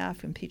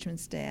staff, impeachment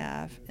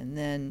staff, and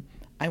then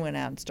I went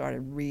out and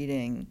started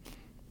reading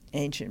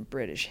ancient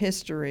British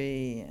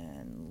history.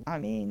 And I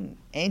mean,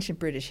 ancient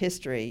British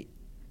history,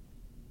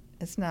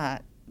 it's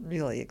not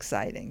really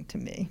exciting to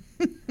me,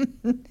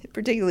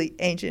 particularly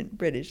ancient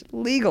British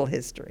legal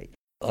history.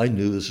 I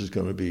knew this was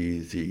going to be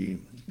the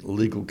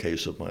legal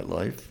case of my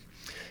life,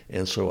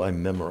 and so I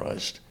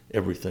memorized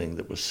everything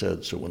that was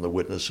said, so when the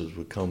witnesses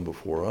would come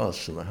before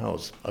us in the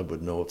House, I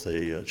would know if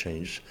they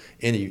changed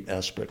any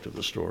aspect of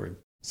the story.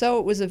 So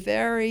it was a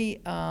very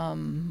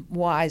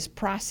wise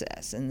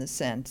process in the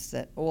sense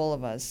that all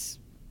of us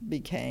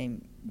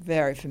became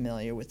very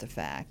familiar with the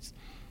facts.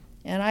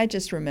 And I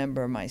just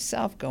remember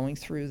myself going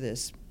through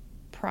this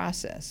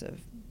process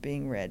of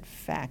being read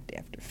fact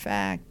after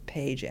fact,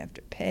 page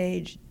after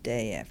page,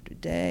 day after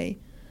day,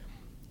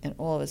 and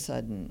all of a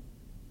sudden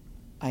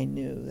I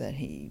knew that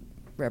he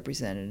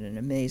represented an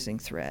amazing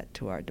threat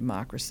to our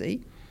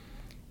democracy,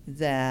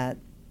 that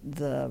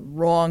the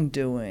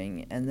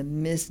wrongdoing and the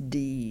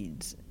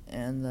misdeeds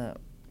and the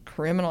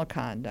criminal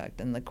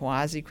conduct and the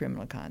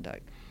quasi-criminal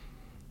conduct,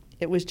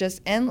 it was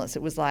just endless.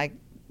 It was like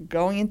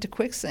going into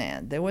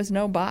quicksand. There was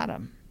no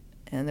bottom,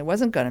 and there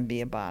wasn't going to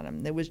be a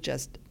bottom. There was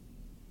just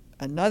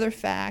another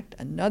fact,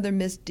 another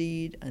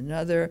misdeed,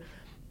 another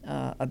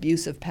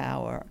abuse of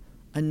power,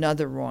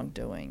 another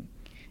wrongdoing.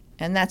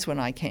 And that's when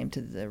I came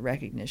to the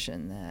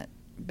recognition that,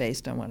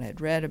 based on what I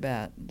had read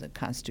about the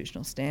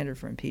constitutional standard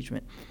for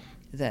impeachment,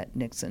 that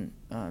Nixon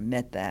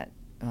met that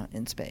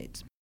in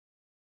spades.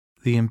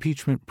 The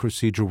impeachment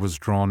procedure was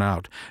drawn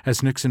out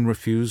as Nixon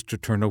refused to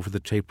turn over the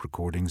tape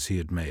recordings he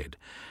had made.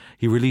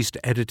 He released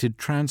edited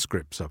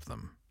transcripts of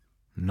them.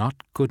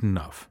 Not good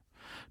enough.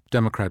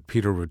 Democrat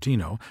Peter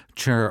Rodino,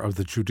 chair of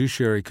the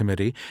Judiciary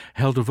Committee,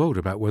 held a vote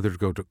about whether to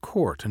go to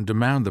court and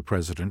demand the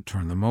president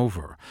turn them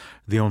over.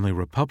 The only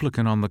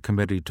Republican on the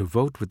committee to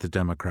vote with the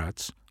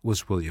Democrats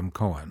was William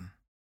Cohen.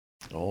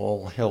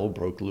 All hell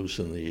broke loose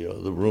in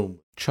the room.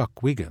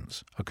 Chuck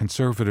Wiggins, a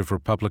conservative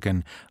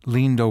Republican,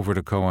 leaned over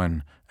to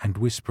Cohen and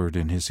whispered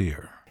in his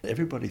ear.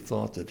 Everybody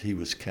thought that he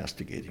was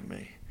castigating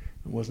me.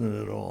 It wasn't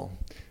it at all.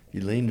 He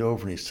leaned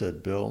over and he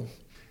said, "Bill,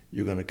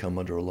 you're going to come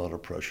under a lot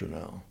of pressure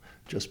now.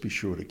 Just be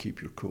sure to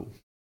keep your cool."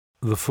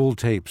 The full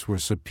tapes were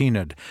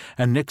subpoenaed,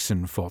 and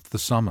Nixon fought the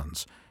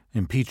summons.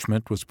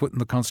 Impeachment was put in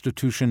the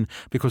Constitution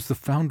because the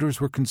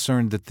founders were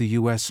concerned that the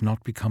U.S.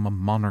 not become a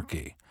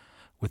monarchy.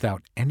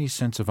 Without any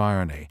sense of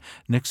irony,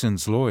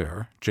 Nixon's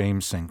lawyer,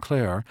 James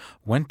Sinclair,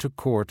 went to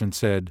court and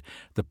said,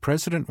 "The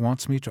president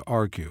wants me to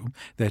argue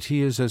that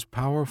he is as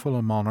powerful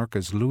a monarch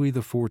as Louis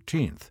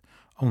XIV,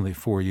 only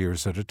 4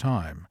 years at a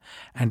time,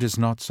 and is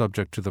not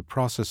subject to the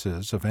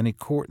processes of any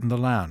court in the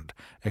land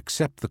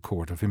except the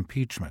court of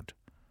impeachment."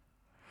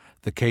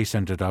 The case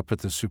ended up at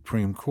the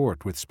Supreme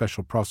Court with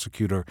Special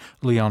Prosecutor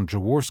Leon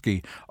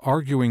Jaworski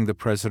arguing the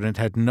president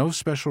had no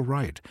special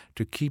right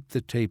to keep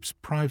the tapes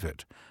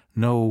private,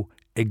 no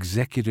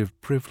executive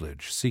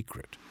privilege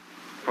secret.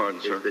 Pardon,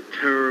 sir? Is the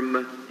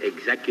term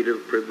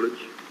executive privilege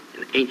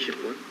an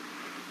ancient one?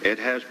 It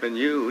has been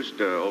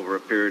used over a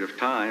period of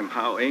time.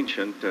 How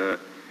ancient,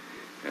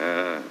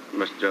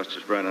 Mr.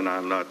 Justice Brennan,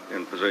 I'm not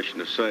in position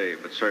to say,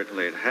 but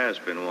certainly it has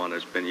been one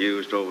that's been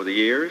used over the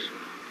years,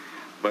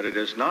 but it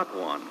is not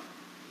one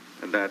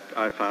that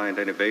I find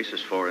any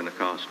basis for in the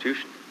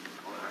Constitution.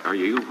 Are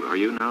you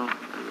now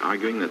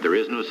arguing that there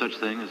is no such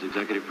thing as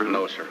executive privilege?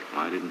 No, sir.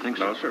 I didn't think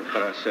so. No, sir.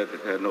 But I said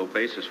that there had no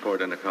basis for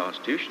it in the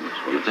Constitution.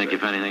 You think,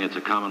 if anything, it's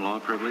a common law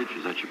privilege?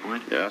 Is that your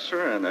point? Yes,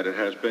 sir, and that it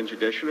has been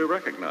judicially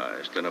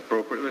recognized, and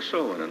appropriately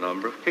so in a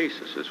number of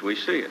cases as we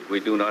see it. We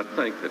do not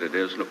think that it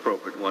is an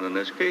appropriate one in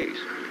this case.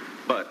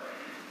 But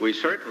we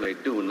certainly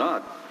do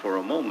not for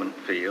a moment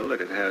feel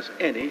that it has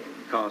any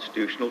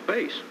constitutional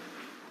base.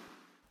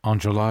 On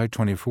July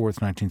 24,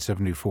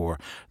 1974,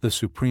 the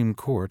Supreme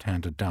Court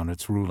handed down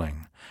its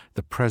ruling.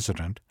 The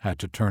president had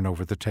to turn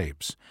over the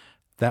tapes.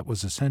 That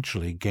was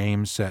essentially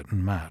game, set,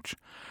 and match.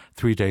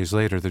 3 days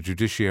later, the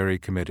Judiciary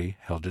Committee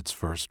held its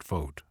first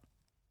vote.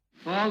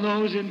 All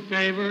those in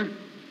favor,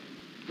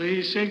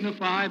 please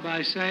signify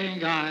by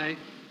saying aye.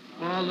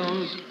 All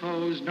those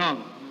opposed,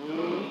 no.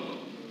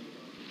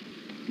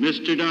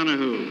 Mr.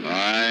 Donahue.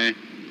 Aye.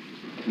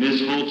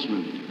 Ms.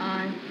 Holtzman.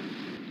 Aye.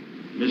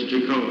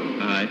 Mr.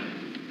 Cohen. Aye.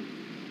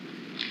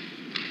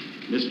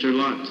 Mr.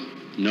 Lott.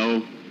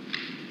 No.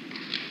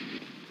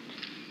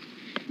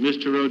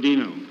 Mr.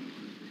 Rodino.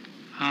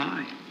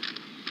 Aye.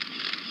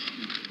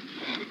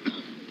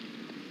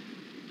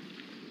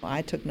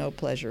 I took no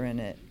pleasure in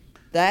it.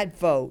 That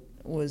vote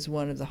was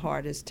one of the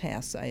hardest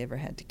tasks I ever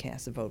had to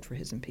cast, a vote for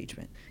his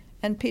impeachment.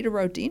 And Peter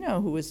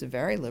Rodino, who was a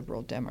very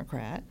liberal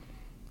Democrat,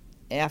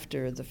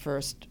 after the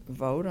first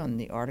vote on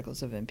the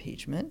articles of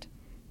impeachment,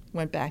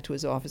 went back to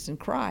his office and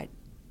cried.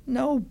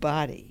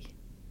 Nobody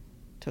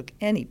took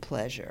any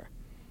pleasure,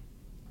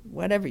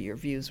 whatever your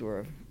views were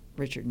of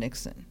Richard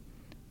Nixon,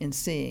 in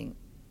seeing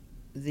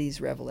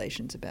these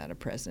revelations about a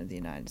president of the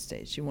United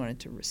States. You wanted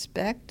to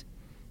respect,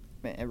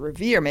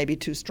 revere may be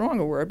too strong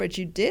a word, but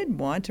you did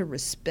want to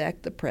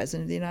respect the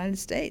president of the United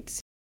States.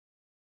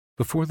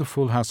 Before the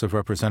full House of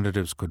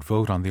Representatives could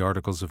vote on the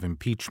articles of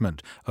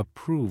impeachment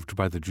approved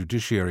by the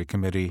Judiciary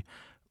Committee,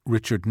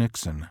 Richard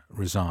Nixon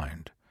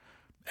resigned.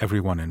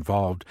 Everyone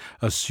involved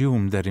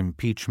assumed that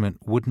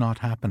impeachment would not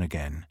happen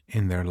again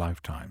in their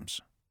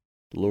lifetimes.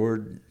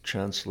 Lord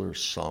Chancellor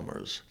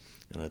Somers,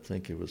 and I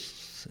think it was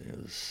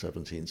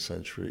 17th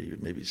century,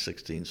 maybe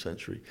 16th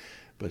century,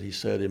 but he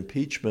said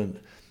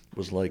impeachment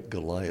was like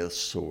Goliath's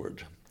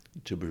sword,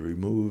 to be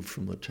removed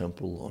from the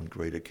temple on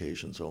great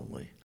occasions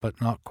only.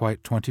 But not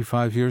quite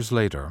 25 years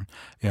later,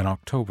 in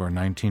October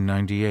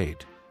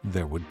 1998,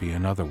 there would be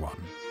another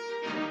one.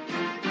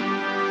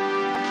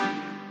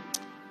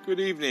 Good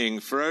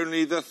evening. For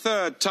only the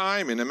third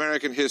time in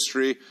American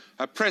history,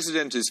 a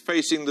president is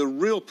facing the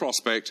real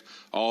prospect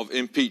of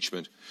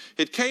impeachment.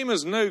 It came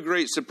as no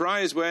great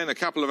surprise when, a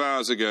couple of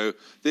hours ago,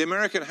 the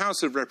American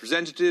House of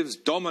Representatives,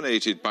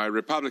 dominated by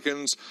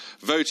Republicans,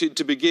 voted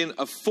to begin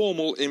a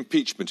formal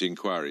impeachment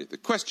inquiry. The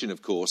question,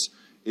 of course,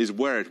 is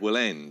where it will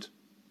end.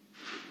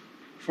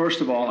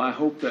 First of all, I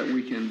hope that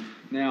we can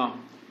now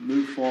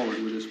move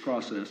forward with this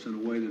process in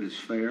a way that is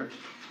fair,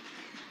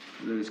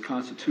 that is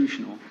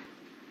constitutional,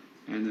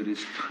 and that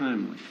is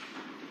timely.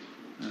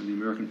 The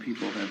American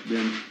people have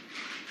been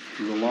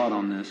through a lot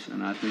on this,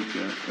 and I think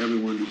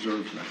everyone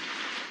deserves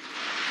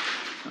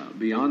that.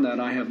 Beyond that,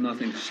 I have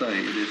nothing to say.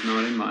 It is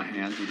not in my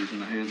hands. It is in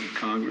the hands of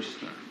Congress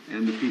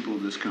and the people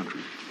of this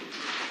country.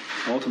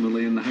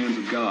 Ultimately, in the hands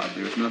of God.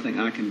 There is nothing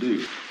I can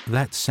do.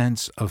 That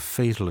sense of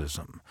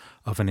fatalism,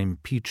 of an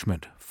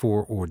impeachment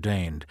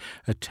foreordained,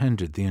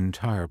 attended the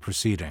entire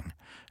proceeding,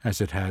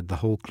 as it had the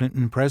whole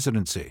Clinton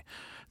presidency.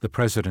 The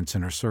president's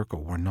inner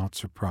circle were not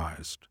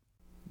surprised.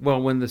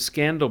 Well, when the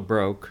scandal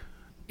broke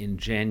in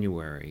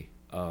January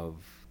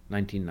of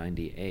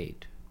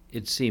 1998,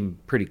 it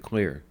seemed pretty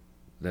clear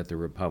that the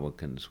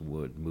Republicans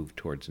would move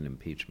towards an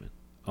impeachment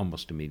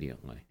almost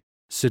immediately.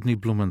 Sidney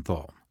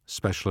Blumenthal,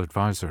 special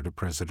advisor to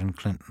President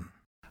Clinton.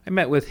 I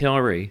met with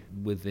Hillary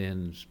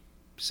within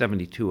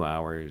 72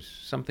 hours,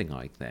 something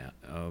like that,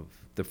 of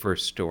the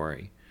first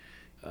story.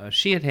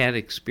 She had had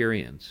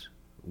experience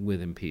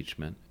with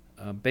impeachment.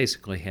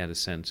 Basically had a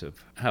sense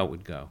of how it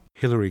would go.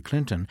 Hillary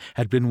Clinton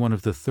had been one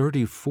of the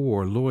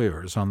 34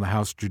 lawyers on the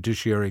House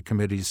Judiciary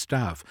Committee's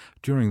staff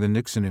during the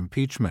Nixon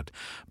impeachment,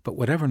 but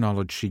whatever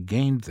knowledge she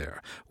gained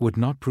there would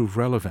not prove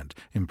relevant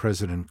in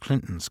President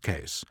Clinton's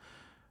case.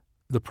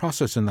 The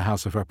process in the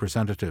House of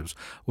Representatives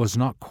was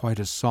not quite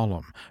as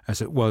solemn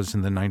as it was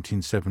in the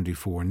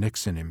 1974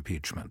 Nixon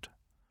impeachment.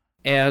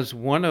 As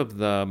one of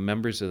the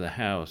members of the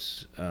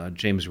House,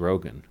 James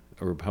Rogan,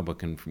 a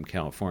Republican from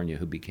California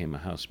who became a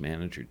House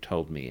manager,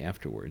 told me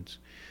afterwards,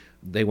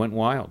 they went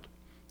wild,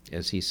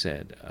 as he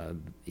said.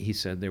 He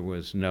said there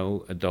was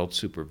no adult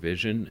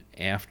supervision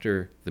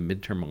after the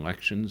midterm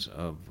elections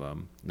of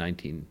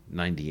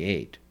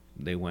 1998.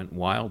 They went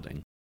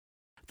wilding.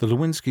 The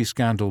Lewinsky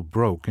scandal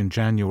broke in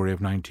January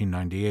of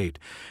 1998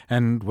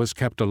 and was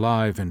kept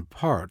alive in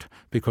part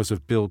because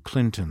of Bill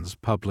Clinton's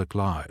public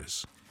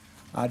lies.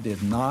 I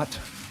did not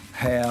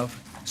have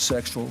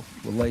sexual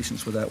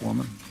relations with that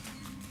woman,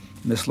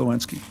 Miss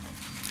Lewinsky.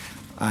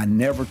 I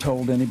never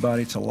told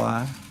anybody to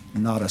lie,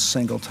 not a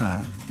single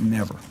time,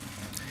 never.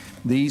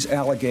 These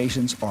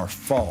allegations are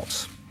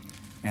false,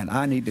 and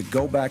I need to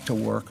go back to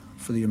work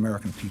for the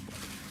American people.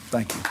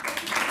 Thank you.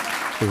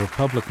 The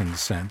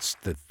Republicans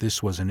sensed that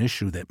this was an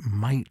issue that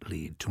might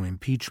lead to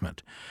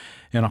impeachment.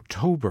 In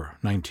October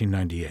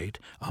 1998,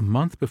 a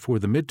month before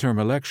the midterm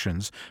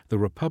elections, the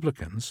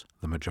Republicans,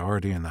 the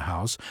majority in the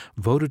House,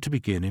 voted to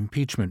begin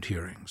impeachment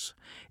hearings.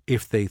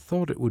 If they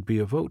thought it would be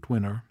a vote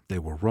winner, they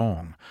were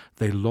wrong.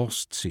 They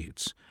lost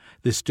seats.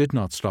 This did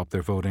not stop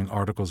their voting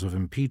articles of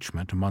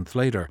impeachment a month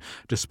later,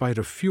 despite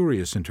a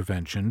furious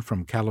intervention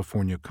from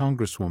California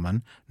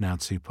Congresswoman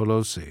Nancy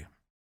Pelosi.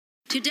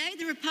 Today,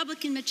 the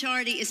Republican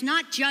majority is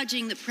not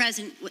judging the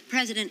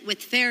president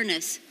with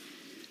fairness,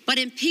 but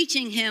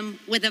impeaching him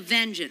with a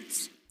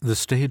vengeance. The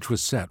stage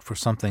was set for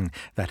something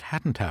that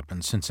hadn't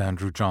happened since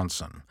Andrew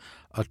Johnson,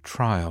 a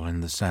trial in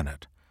the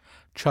Senate.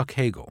 Chuck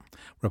Hagel,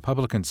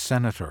 Republican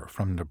senator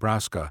from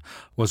Nebraska,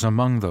 was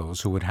among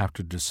those who would have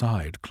to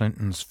decide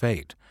Clinton's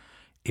fate.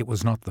 It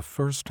was not the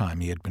first time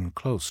he had been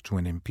close to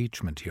an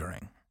impeachment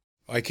hearing.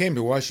 I came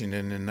to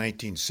Washington in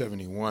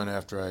 1971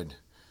 after I'd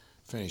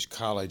finished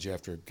college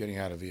after getting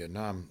out of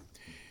Vietnam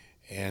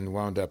and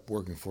wound up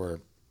working for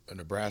a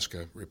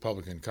Nebraska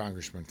Republican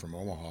congressman from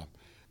Omaha.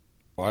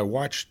 I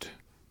watched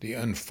the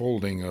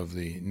unfolding of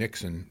the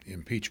Nixon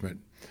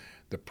impeachment,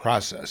 the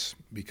process,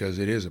 because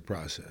it is a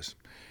process.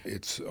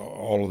 It's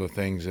all of the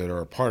things that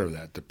are a part of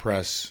that, the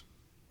press,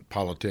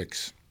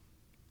 politics,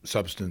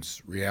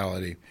 substance,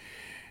 reality,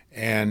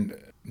 and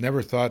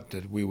never thought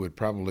that we would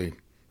probably,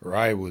 or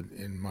I would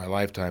in my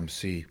lifetime,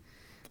 see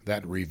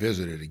that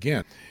revisited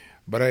again.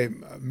 But I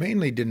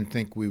mainly didn't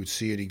think we would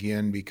see it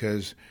again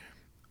because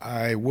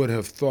I would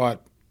have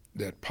thought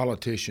that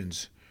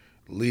politicians,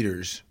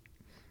 leaders,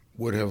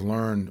 would have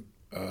learned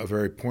a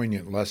very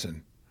poignant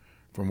lesson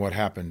from what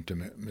happened to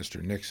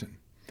Mr. Nixon.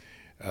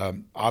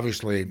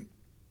 Obviously,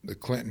 the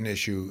Clinton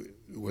issue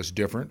was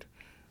different.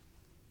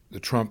 The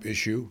Trump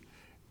issue,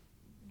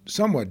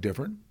 somewhat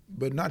different,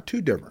 but not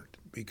too different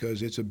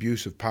because it's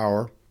abuse of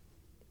power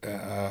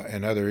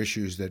and other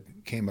issues that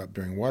came up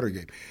during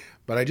Watergate.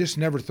 But I just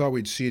never thought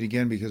we'd see it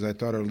again because I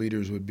thought our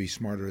leaders would be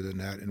smarter than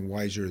that and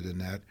wiser than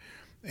that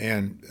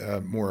and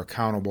more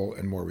accountable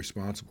and more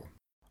responsible.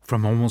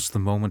 From almost the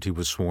moment he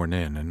was sworn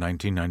in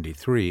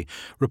 1993,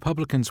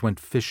 Republicans went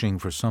fishing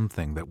for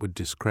something that would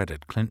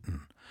discredit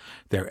Clinton.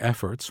 Their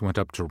efforts went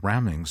up to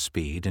ramming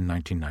speed in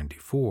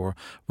 1994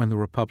 when the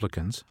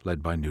Republicans,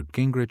 led by Newt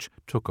Gingrich,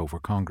 took over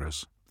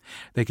Congress.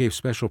 They gave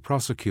Special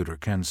Prosecutor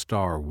Ken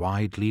Starr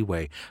wide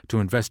leeway to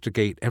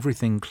investigate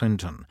everything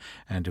Clinton,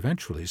 and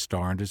eventually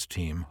Starr and his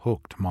team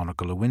hooked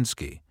Monica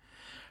Lewinsky.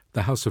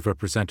 The House of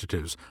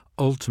Representatives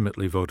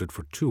ultimately voted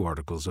for 2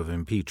 articles of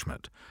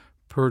impeachment,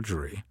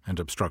 perjury and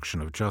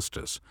obstruction of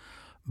justice,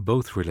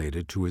 both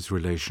related to his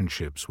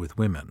relationships with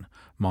women,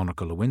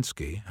 Monica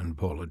Lewinsky and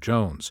Paula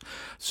Jones.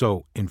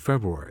 So, in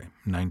February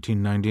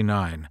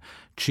 1999,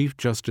 Chief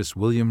Justice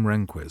William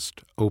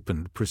Rehnquist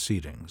opened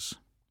proceedings.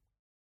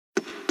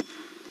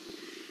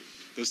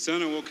 The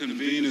Senate will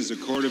convene as a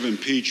court of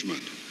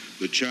impeachment.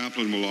 The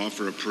chaplain will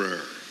offer a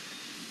prayer.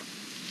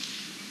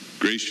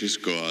 Gracious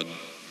God,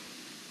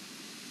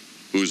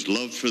 whose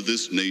love for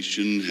this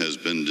nation has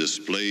been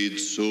displayed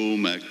so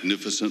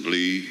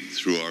magnificently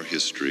through our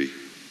history,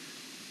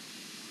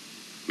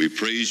 we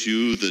praise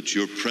you that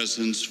your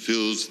presence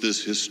fills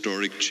this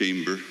historic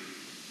chamber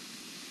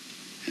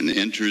and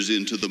enters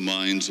into the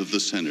minds of the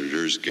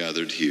senators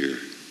gathered here.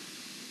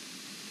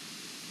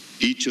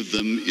 Each of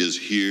them is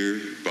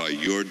here by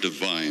your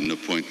divine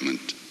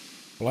appointment.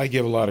 Well, I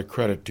give a lot of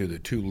credit to the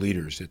 2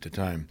 leaders at the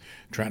time.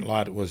 Trent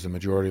Lott was the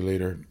majority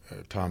leader,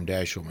 Tom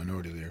Daschle,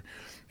 minority leader.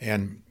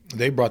 And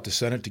they brought the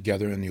Senate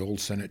together in the old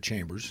Senate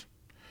chambers.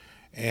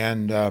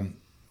 And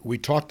we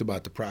talked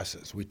about the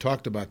process. We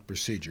talked about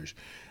procedures.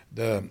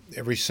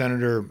 Every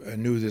senator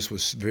knew this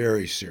was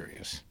very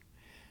serious.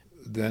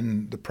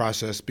 Then the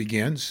process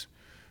begins,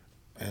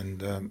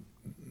 and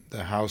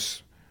the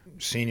House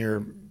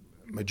senior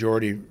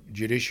majority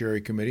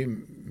Judiciary Committee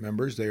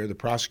members, they are the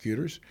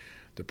prosecutors.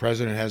 The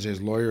president has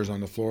his lawyers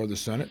on the floor of the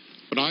Senate.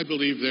 But I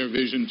believe their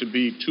vision to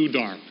be too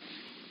dark,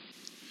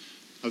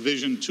 a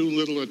vision too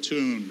little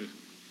attuned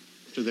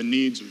to the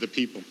needs of the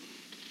people,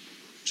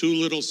 too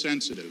little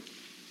sensitive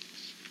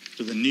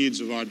to the needs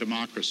of our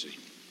democracy.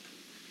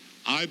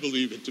 I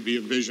believe it to be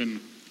a vision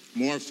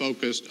more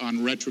focused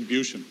on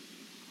retribution,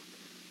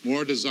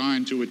 more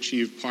designed to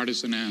achieve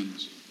partisan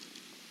ends,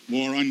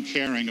 more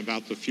uncaring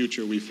about the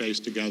future we face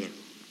together.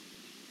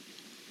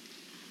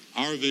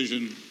 Our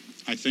vision,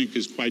 I think,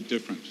 is quite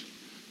different,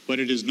 but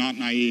it is not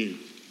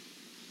naive.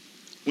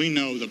 We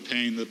know the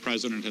pain the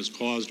president has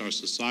caused our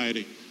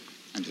society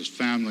and his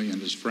family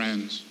and his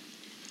friends,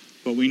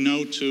 but we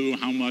know, too,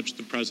 how much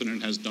the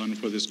president has done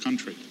for this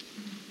country.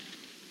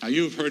 Now,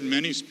 you've heard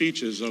many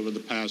speeches over the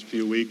past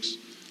few weeks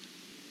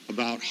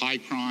about high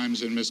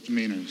crimes and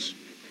misdemeanors.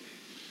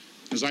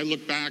 As I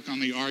look back on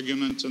the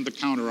arguments and the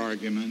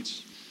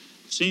counter-arguments,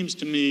 it seems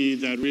to me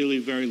that really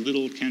very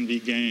little can be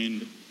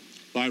gained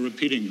by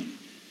repeating them.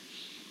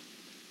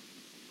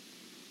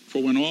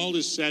 For when all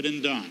is said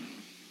and done,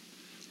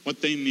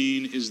 what they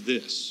mean is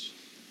this: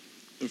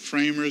 the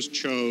framers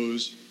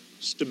chose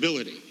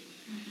stability.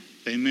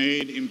 They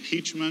made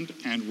impeachment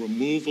and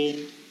removal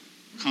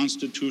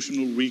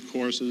constitutional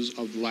recourses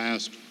of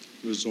last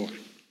resort.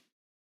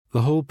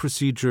 The whole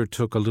procedure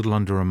took a little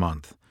under a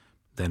month.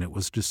 Then it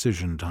was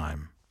decision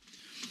time.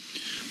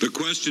 The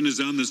question is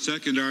on the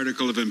second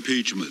article of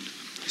impeachment.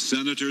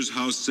 Senators,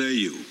 how say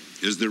you?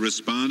 Is the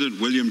respondent,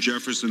 William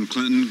Jefferson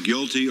Clinton,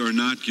 guilty or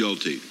not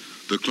guilty?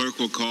 The clerk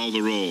will call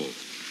the roll.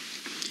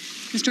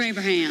 Mr.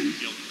 Abraham.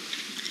 Guilty.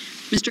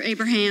 Mr.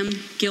 Abraham,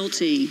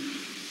 guilty.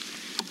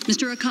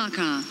 Mr.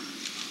 Akaka.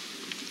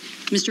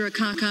 Mr.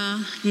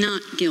 Akaka,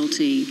 not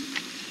guilty.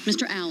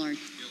 Mr. Allard.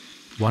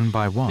 One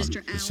by one,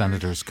 the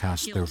senators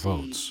cast their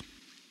votes.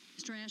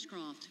 Mr.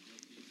 Ashcroft.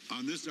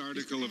 On this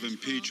article of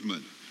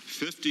impeachment,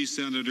 50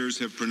 senators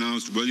have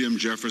pronounced William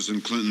Jefferson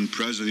Clinton,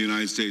 President of the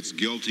United States,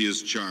 guilty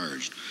as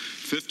charged.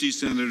 50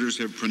 senators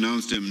have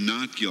pronounced him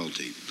not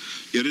guilty.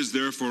 It is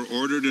therefore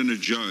ordered and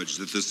adjudged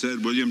that the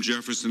said William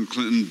Jefferson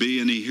Clinton be,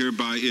 and he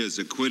hereby is,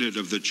 acquitted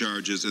of the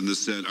charges in the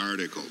said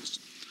articles.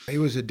 It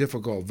was a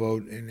difficult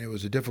vote, and it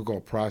was a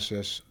difficult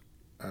process.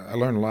 I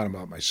learned a lot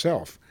about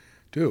myself,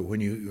 too, when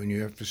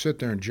you have to sit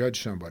there and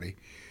judge somebody,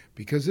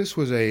 because this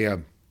was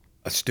a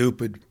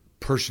stupid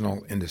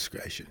personal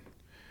indiscretion.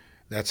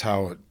 That's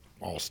how it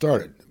all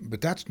started.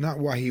 But that's not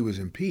why he was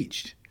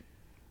impeached.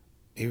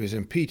 He was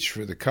impeached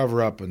for the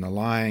cover-up and the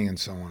lying and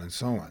so on and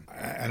so on.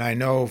 And I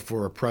know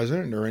for a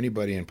president or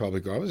anybody in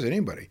public office,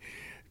 anybody,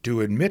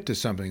 to admit to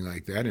something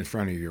like that in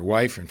front of your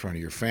wife, in front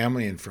of your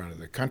family, in front of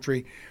the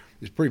country,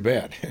 is pretty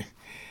bad.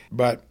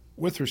 But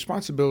with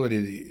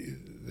responsibility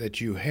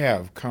that you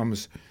have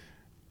comes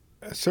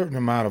a certain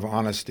amount of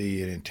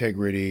honesty and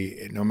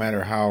integrity, no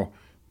matter how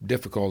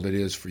difficult it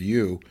is for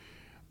you.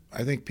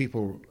 I think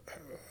people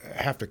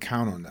have to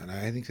count on that.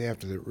 I think they have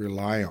to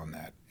rely on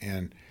that.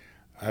 And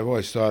I've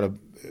always thought of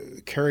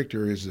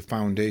character is the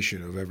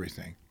foundation of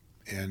everything.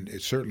 And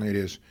it certainly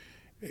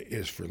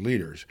is for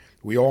leaders.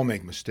 We all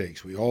make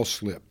mistakes. We all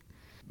slip.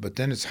 But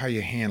then it's how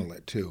you handle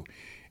it, too.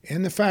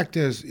 And the fact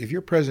is, if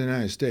you're president of the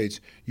United States,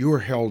 you are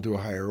held to a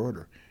higher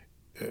order.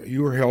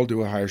 You are held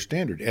to a higher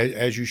standard,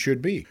 as you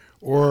should be.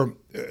 Or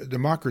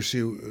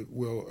democracy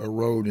will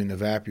erode and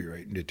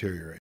evaporate and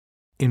deteriorate.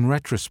 In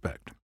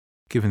retrospect,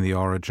 given the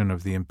origin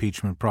of the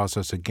impeachment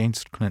process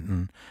against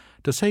Clinton,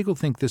 does Hagel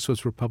think this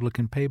was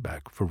Republican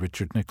payback for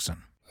Richard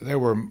Nixon? There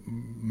were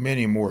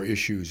many more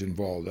issues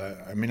involved.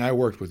 I mean, I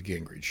worked with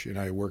Gingrich, and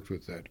I worked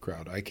with that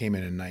crowd. I came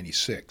in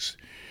 96,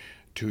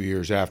 2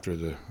 years after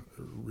the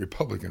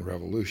Republican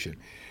Revolution.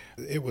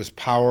 It was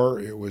power.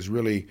 It was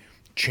really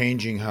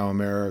changing how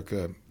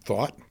America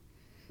thought.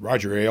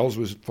 Roger Ailes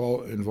was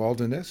involved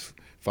in this,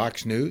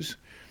 Fox News.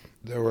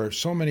 There were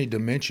so many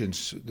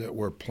dimensions that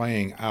were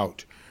playing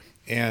out.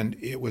 And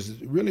it was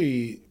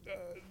really,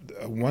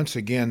 once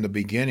again, the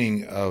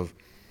beginning of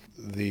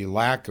the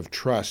lack of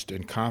trust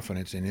and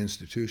confidence in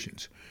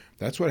institutions.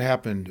 That's what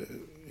happened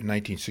in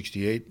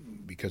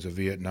 1968 because of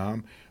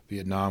Vietnam.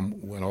 Vietnam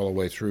went all the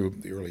way through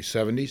the early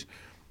 70s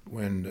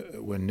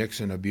when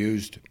Nixon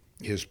abused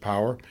his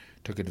power,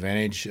 took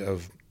advantage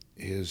of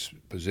his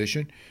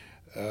position.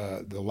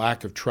 The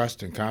lack of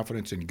trust and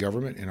confidence in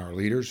government and our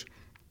leaders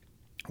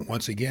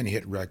once again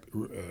hit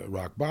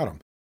rock bottom.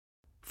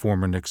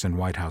 Former Nixon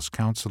White House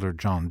counselor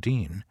John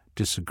Dean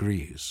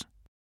disagrees.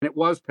 It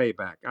was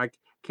payback. I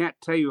can't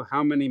tell you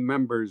how many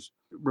members,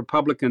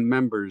 Republican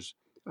members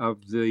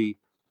of the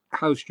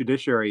House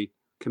Judiciary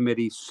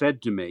Committee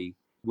said to me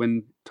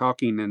when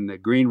talking in the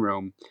green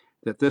room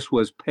that this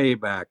was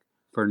payback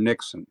for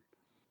Nixon.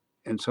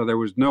 And so there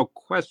was no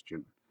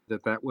question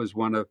that that was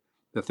one of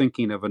the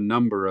thinking of a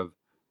number of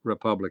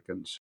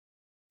Republicans.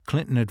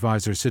 Clinton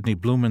advisor Sidney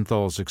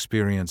Blumenthal's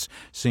experience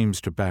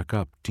seems to back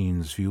up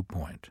Dean's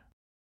viewpoint.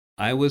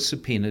 I was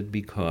subpoenaed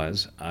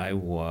because I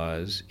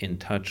was in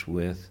touch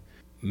with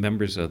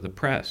members of the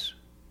press,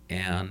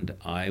 and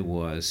I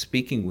was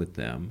speaking with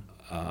them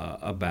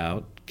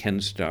about Ken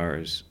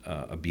Starr's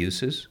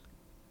abuses,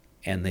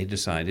 and they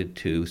decided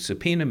to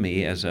subpoena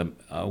me as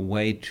a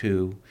way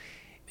to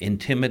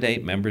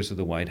intimidate members of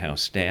the White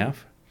House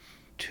staff,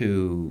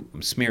 to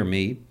smear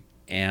me,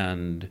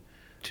 and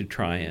to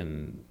try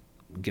and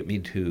get me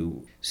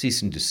to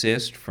cease and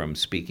desist from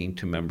speaking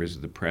to members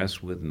of the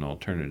press with an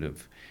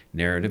alternative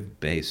narrative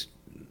based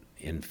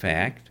in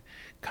fact,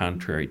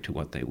 contrary to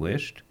what they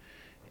wished,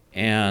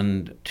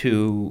 and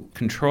to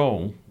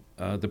control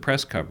the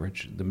press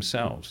coverage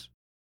themselves.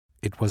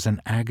 It was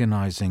an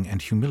agonizing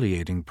and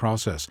humiliating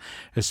process,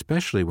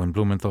 especially when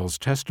Blumenthal's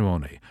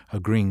testimony,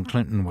 agreeing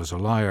Clinton was a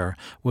liar,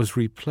 was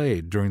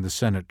replayed during the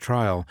Senate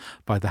trial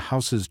by the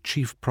House's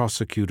chief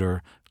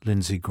prosecutor,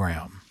 Lindsey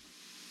Graham.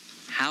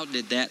 How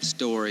did that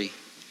story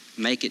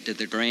make it to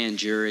the grand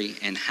jury,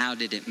 and how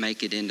did it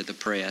make it into the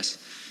press?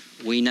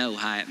 We know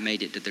how it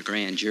made it to the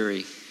grand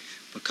jury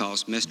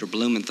because Mr.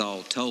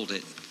 Blumenthal told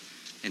it,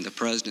 and the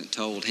president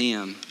told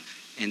him,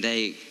 and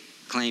they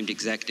claimed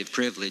executive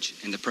privilege,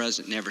 and the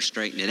president never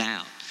straightened it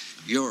out.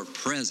 Your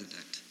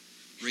president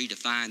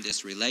redefined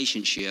this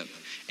relationship,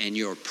 and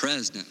your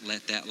president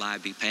let that lie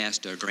be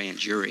passed to a grand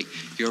jury.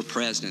 Your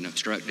president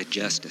obstructed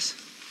justice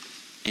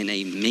in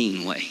a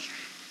mean way.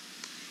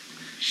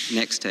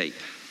 Next tape.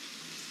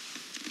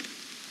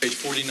 Page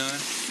 49?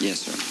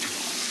 Yes, sir.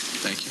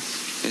 Thank you.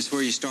 It's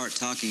where you start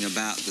talking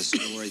about the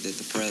story that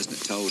the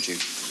president told you.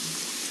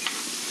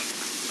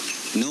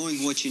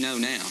 Knowing what you know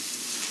now,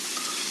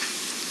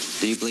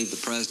 do you believe the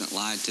president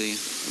lied to you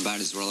about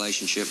his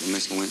relationship with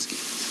Ms.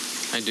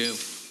 Lewinsky? I do.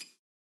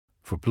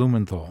 For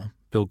Blumenthal,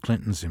 Bill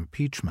Clinton's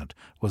impeachment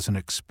was an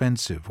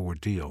expensive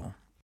ordeal.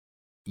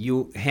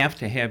 You have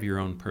to have your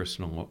own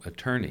personal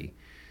attorney.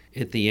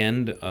 At the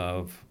end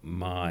of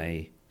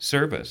my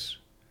service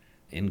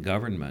in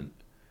government,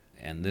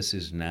 and this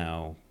is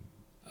now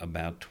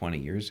about 20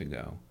 years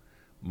ago,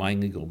 my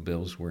legal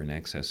bills were in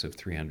excess of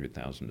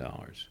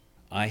 $300,000.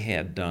 I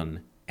had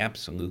done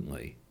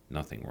absolutely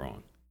nothing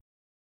wrong.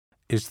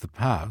 Is the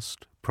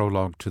past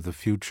prologue to the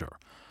future?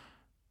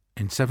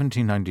 In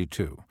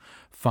 1792,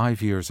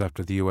 5 years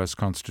after the U.S.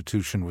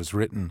 Constitution was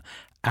written,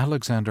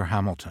 Alexander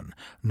Hamilton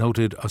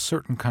noted a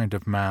certain kind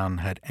of man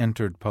had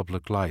entered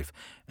public life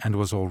and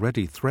was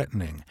already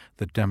threatening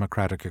the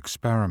democratic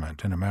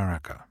experiment in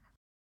America.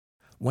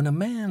 When a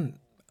man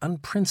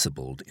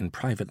unprincipled in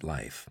private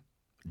life,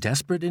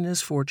 desperate in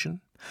his fortune,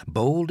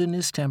 bold in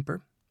his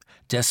temper,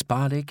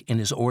 despotic in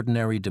his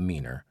ordinary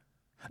demeanor,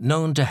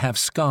 known to have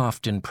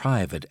scoffed in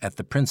private at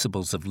the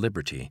principles of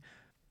liberty,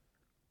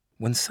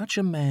 when such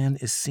a man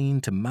is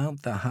seen to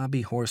mount the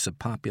hobby horse of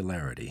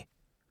popularity,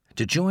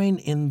 to join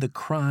in the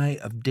cry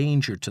of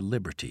danger to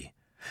liberty,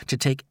 to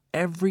take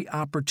every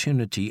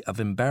opportunity of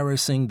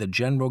embarrassing the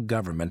general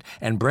government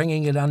and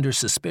bringing it under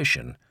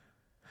suspicion,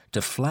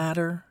 to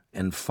flatter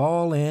and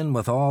fall in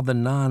with all the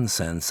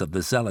nonsense of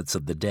the zealots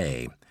of the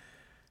day,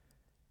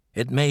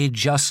 it may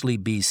justly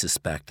be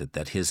suspected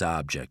that his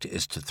object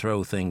is to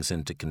throw things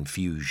into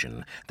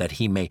confusion, that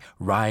he may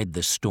ride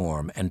the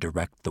storm and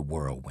direct the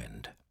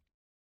whirlwind.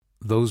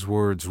 Those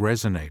words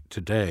resonate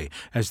today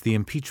as the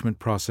impeachment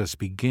process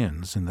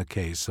begins in the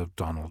case of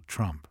Donald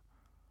Trump.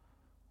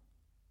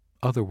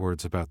 Other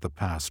words about the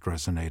past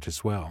resonate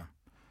as well.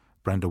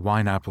 Brenda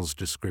Wineapple's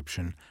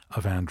description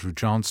of Andrew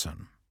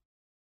Johnson.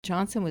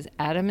 Johnson was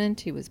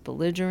adamant, he was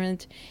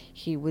belligerent,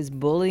 he was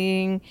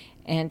bullying,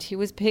 and he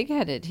was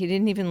pig-headed. He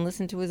didn't even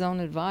listen to his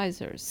own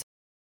advisors.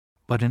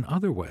 But in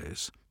other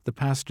ways, the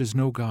past is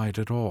no guide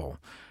at all.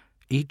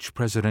 Each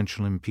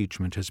presidential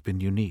impeachment has been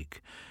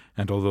unique,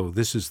 and although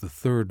this is the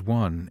third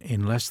one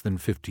in less than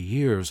 50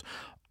 years,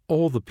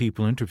 all the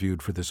people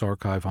interviewed for this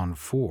Archive on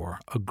 4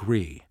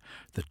 agree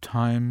the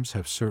times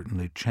have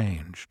certainly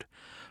changed.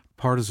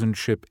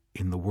 Partisanship,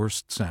 in the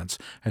worst sense,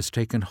 has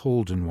taken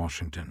hold in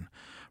Washington.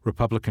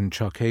 Republican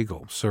Chuck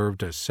Hagel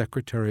served as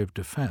Secretary of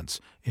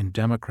Defense in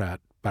Democrat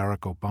Barack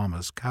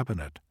Obama's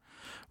cabinet.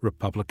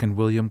 Republican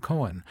William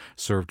Cohen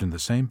served in the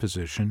same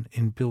position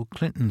in Bill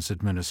Clinton's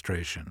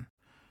administration.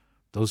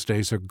 Those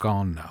days are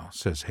gone now,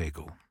 says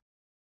Hagel.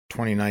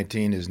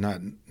 2019 is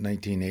not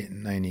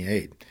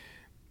 1998.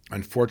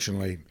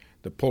 Unfortunately,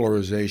 the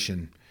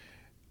polarization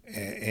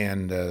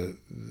and the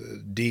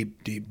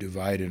deep, deep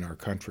divide in our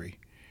country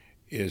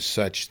is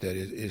such that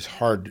it is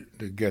hard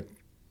to get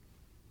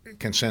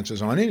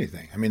consensus on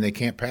anything. I mean, they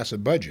can't pass a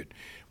budget.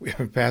 We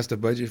haven't passed a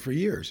budget for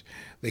years.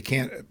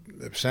 The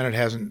Senate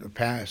hasn't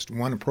passed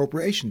one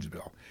appropriations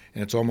bill,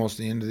 and it's almost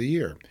the end of the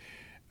year.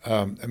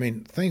 I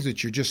mean, things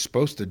that you're just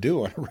supposed to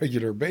do on a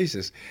regular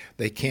basis,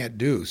 they can't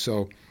do.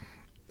 So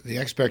the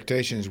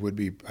expectations would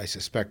be, I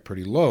suspect,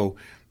 pretty low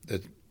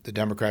that the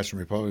Democrats and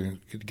Republicans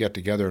could get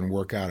together and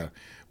work out a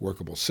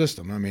workable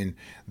system. I mean,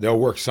 they'll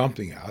work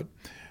something out,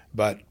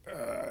 but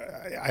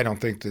I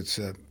don't think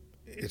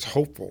it's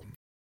hopeful.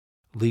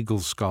 Legal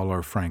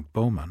scholar Frank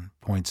Bowman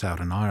points out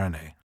an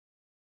irony.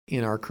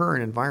 In our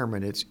current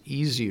environment, it's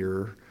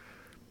easier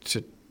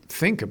to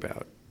think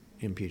about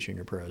impeaching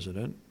a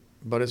president,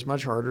 but it's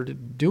much harder to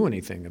do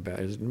anything about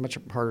it. It's much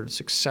harder to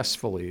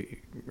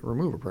successfully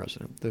remove a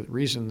president. The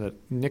reason that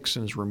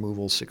Nixon's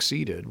removal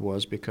succeeded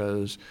was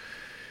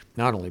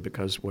not only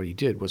because what he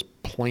did was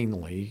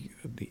plainly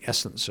the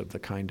essence of the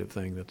kind of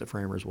thing that the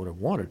framers would have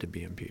wanted to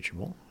be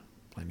impeachable,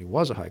 and he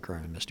was a high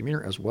crime and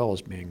misdemeanor, as well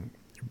as being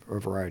a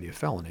variety of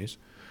felonies.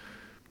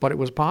 But it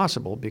was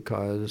possible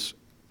because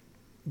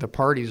the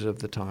parties of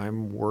the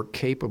time were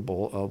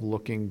capable of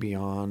looking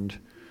beyond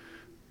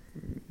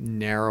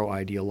narrow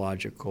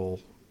ideological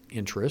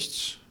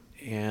interests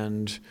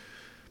and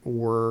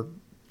were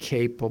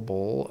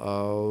capable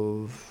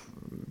of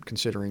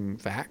considering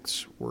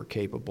facts, were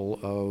capable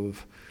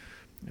of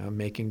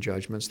making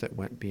judgments that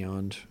went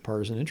beyond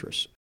partisan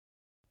interests.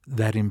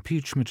 That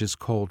impeachment is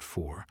called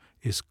for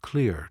is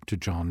clear to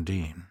John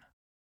Dean.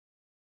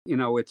 You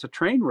know, it's a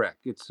train wreck.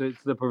 It's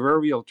the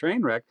proverbial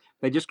train wreck.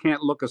 They just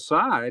can't look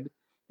aside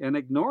and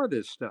ignore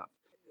this stuff.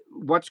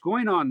 What's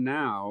going on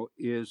now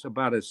is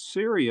about as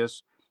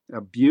serious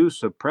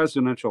abuse of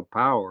presidential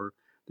power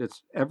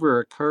that's ever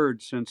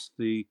occurred since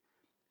the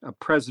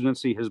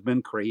presidency has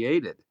been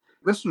created.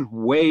 This is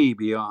way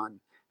beyond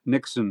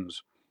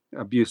Nixon's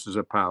abuses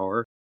of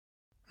power.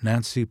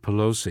 Nancy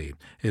Pelosi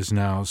is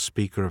now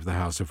Speaker of the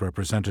House of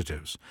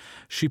Representatives.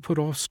 She put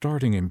off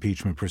starting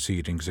impeachment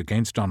proceedings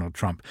against Donald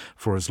Trump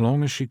for as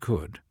long as she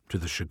could, to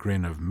the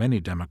chagrin of many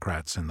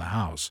Democrats in the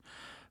House.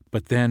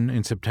 But then,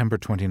 in September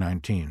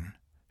 2019,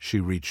 she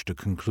reached a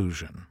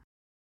conclusion.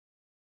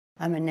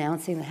 I'm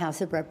announcing the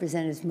House of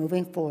Representatives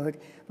moving forward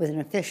with an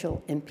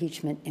official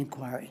impeachment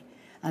inquiry.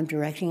 I'm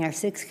directing our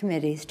 6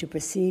 committees to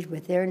proceed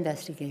with their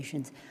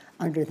investigations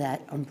under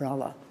that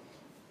umbrella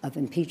of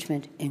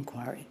impeachment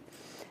inquiry.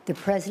 The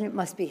president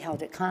must be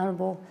held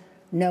accountable.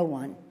 No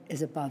one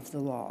is above the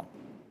law.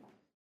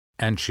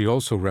 And she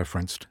also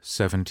referenced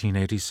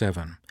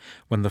 1787,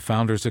 when the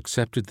founders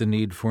accepted the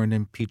need for an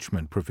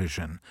impeachment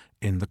provision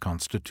in the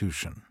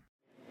Constitution.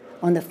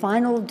 On the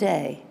final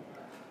day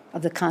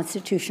of the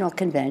Constitutional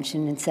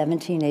Convention in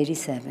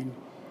 1787,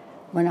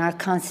 when our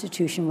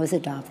Constitution was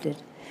adopted,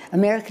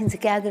 Americans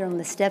gathered on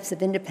the steps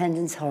of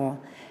Independence Hall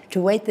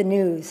to await the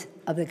news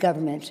of the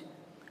government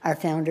our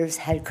founders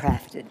had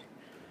crafted.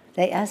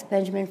 They asked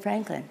Benjamin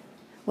Franklin,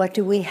 "What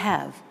do we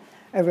have,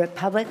 a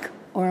republic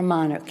or a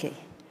monarchy?"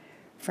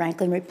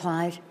 Franklin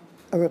replied,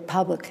 "A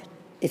republic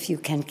if you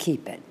can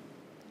keep it.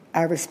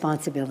 Our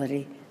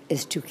responsibility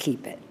is to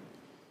keep it."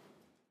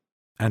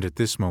 And at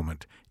this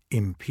moment,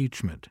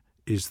 impeachment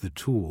is the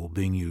tool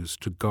being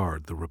used to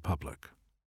guard the republic.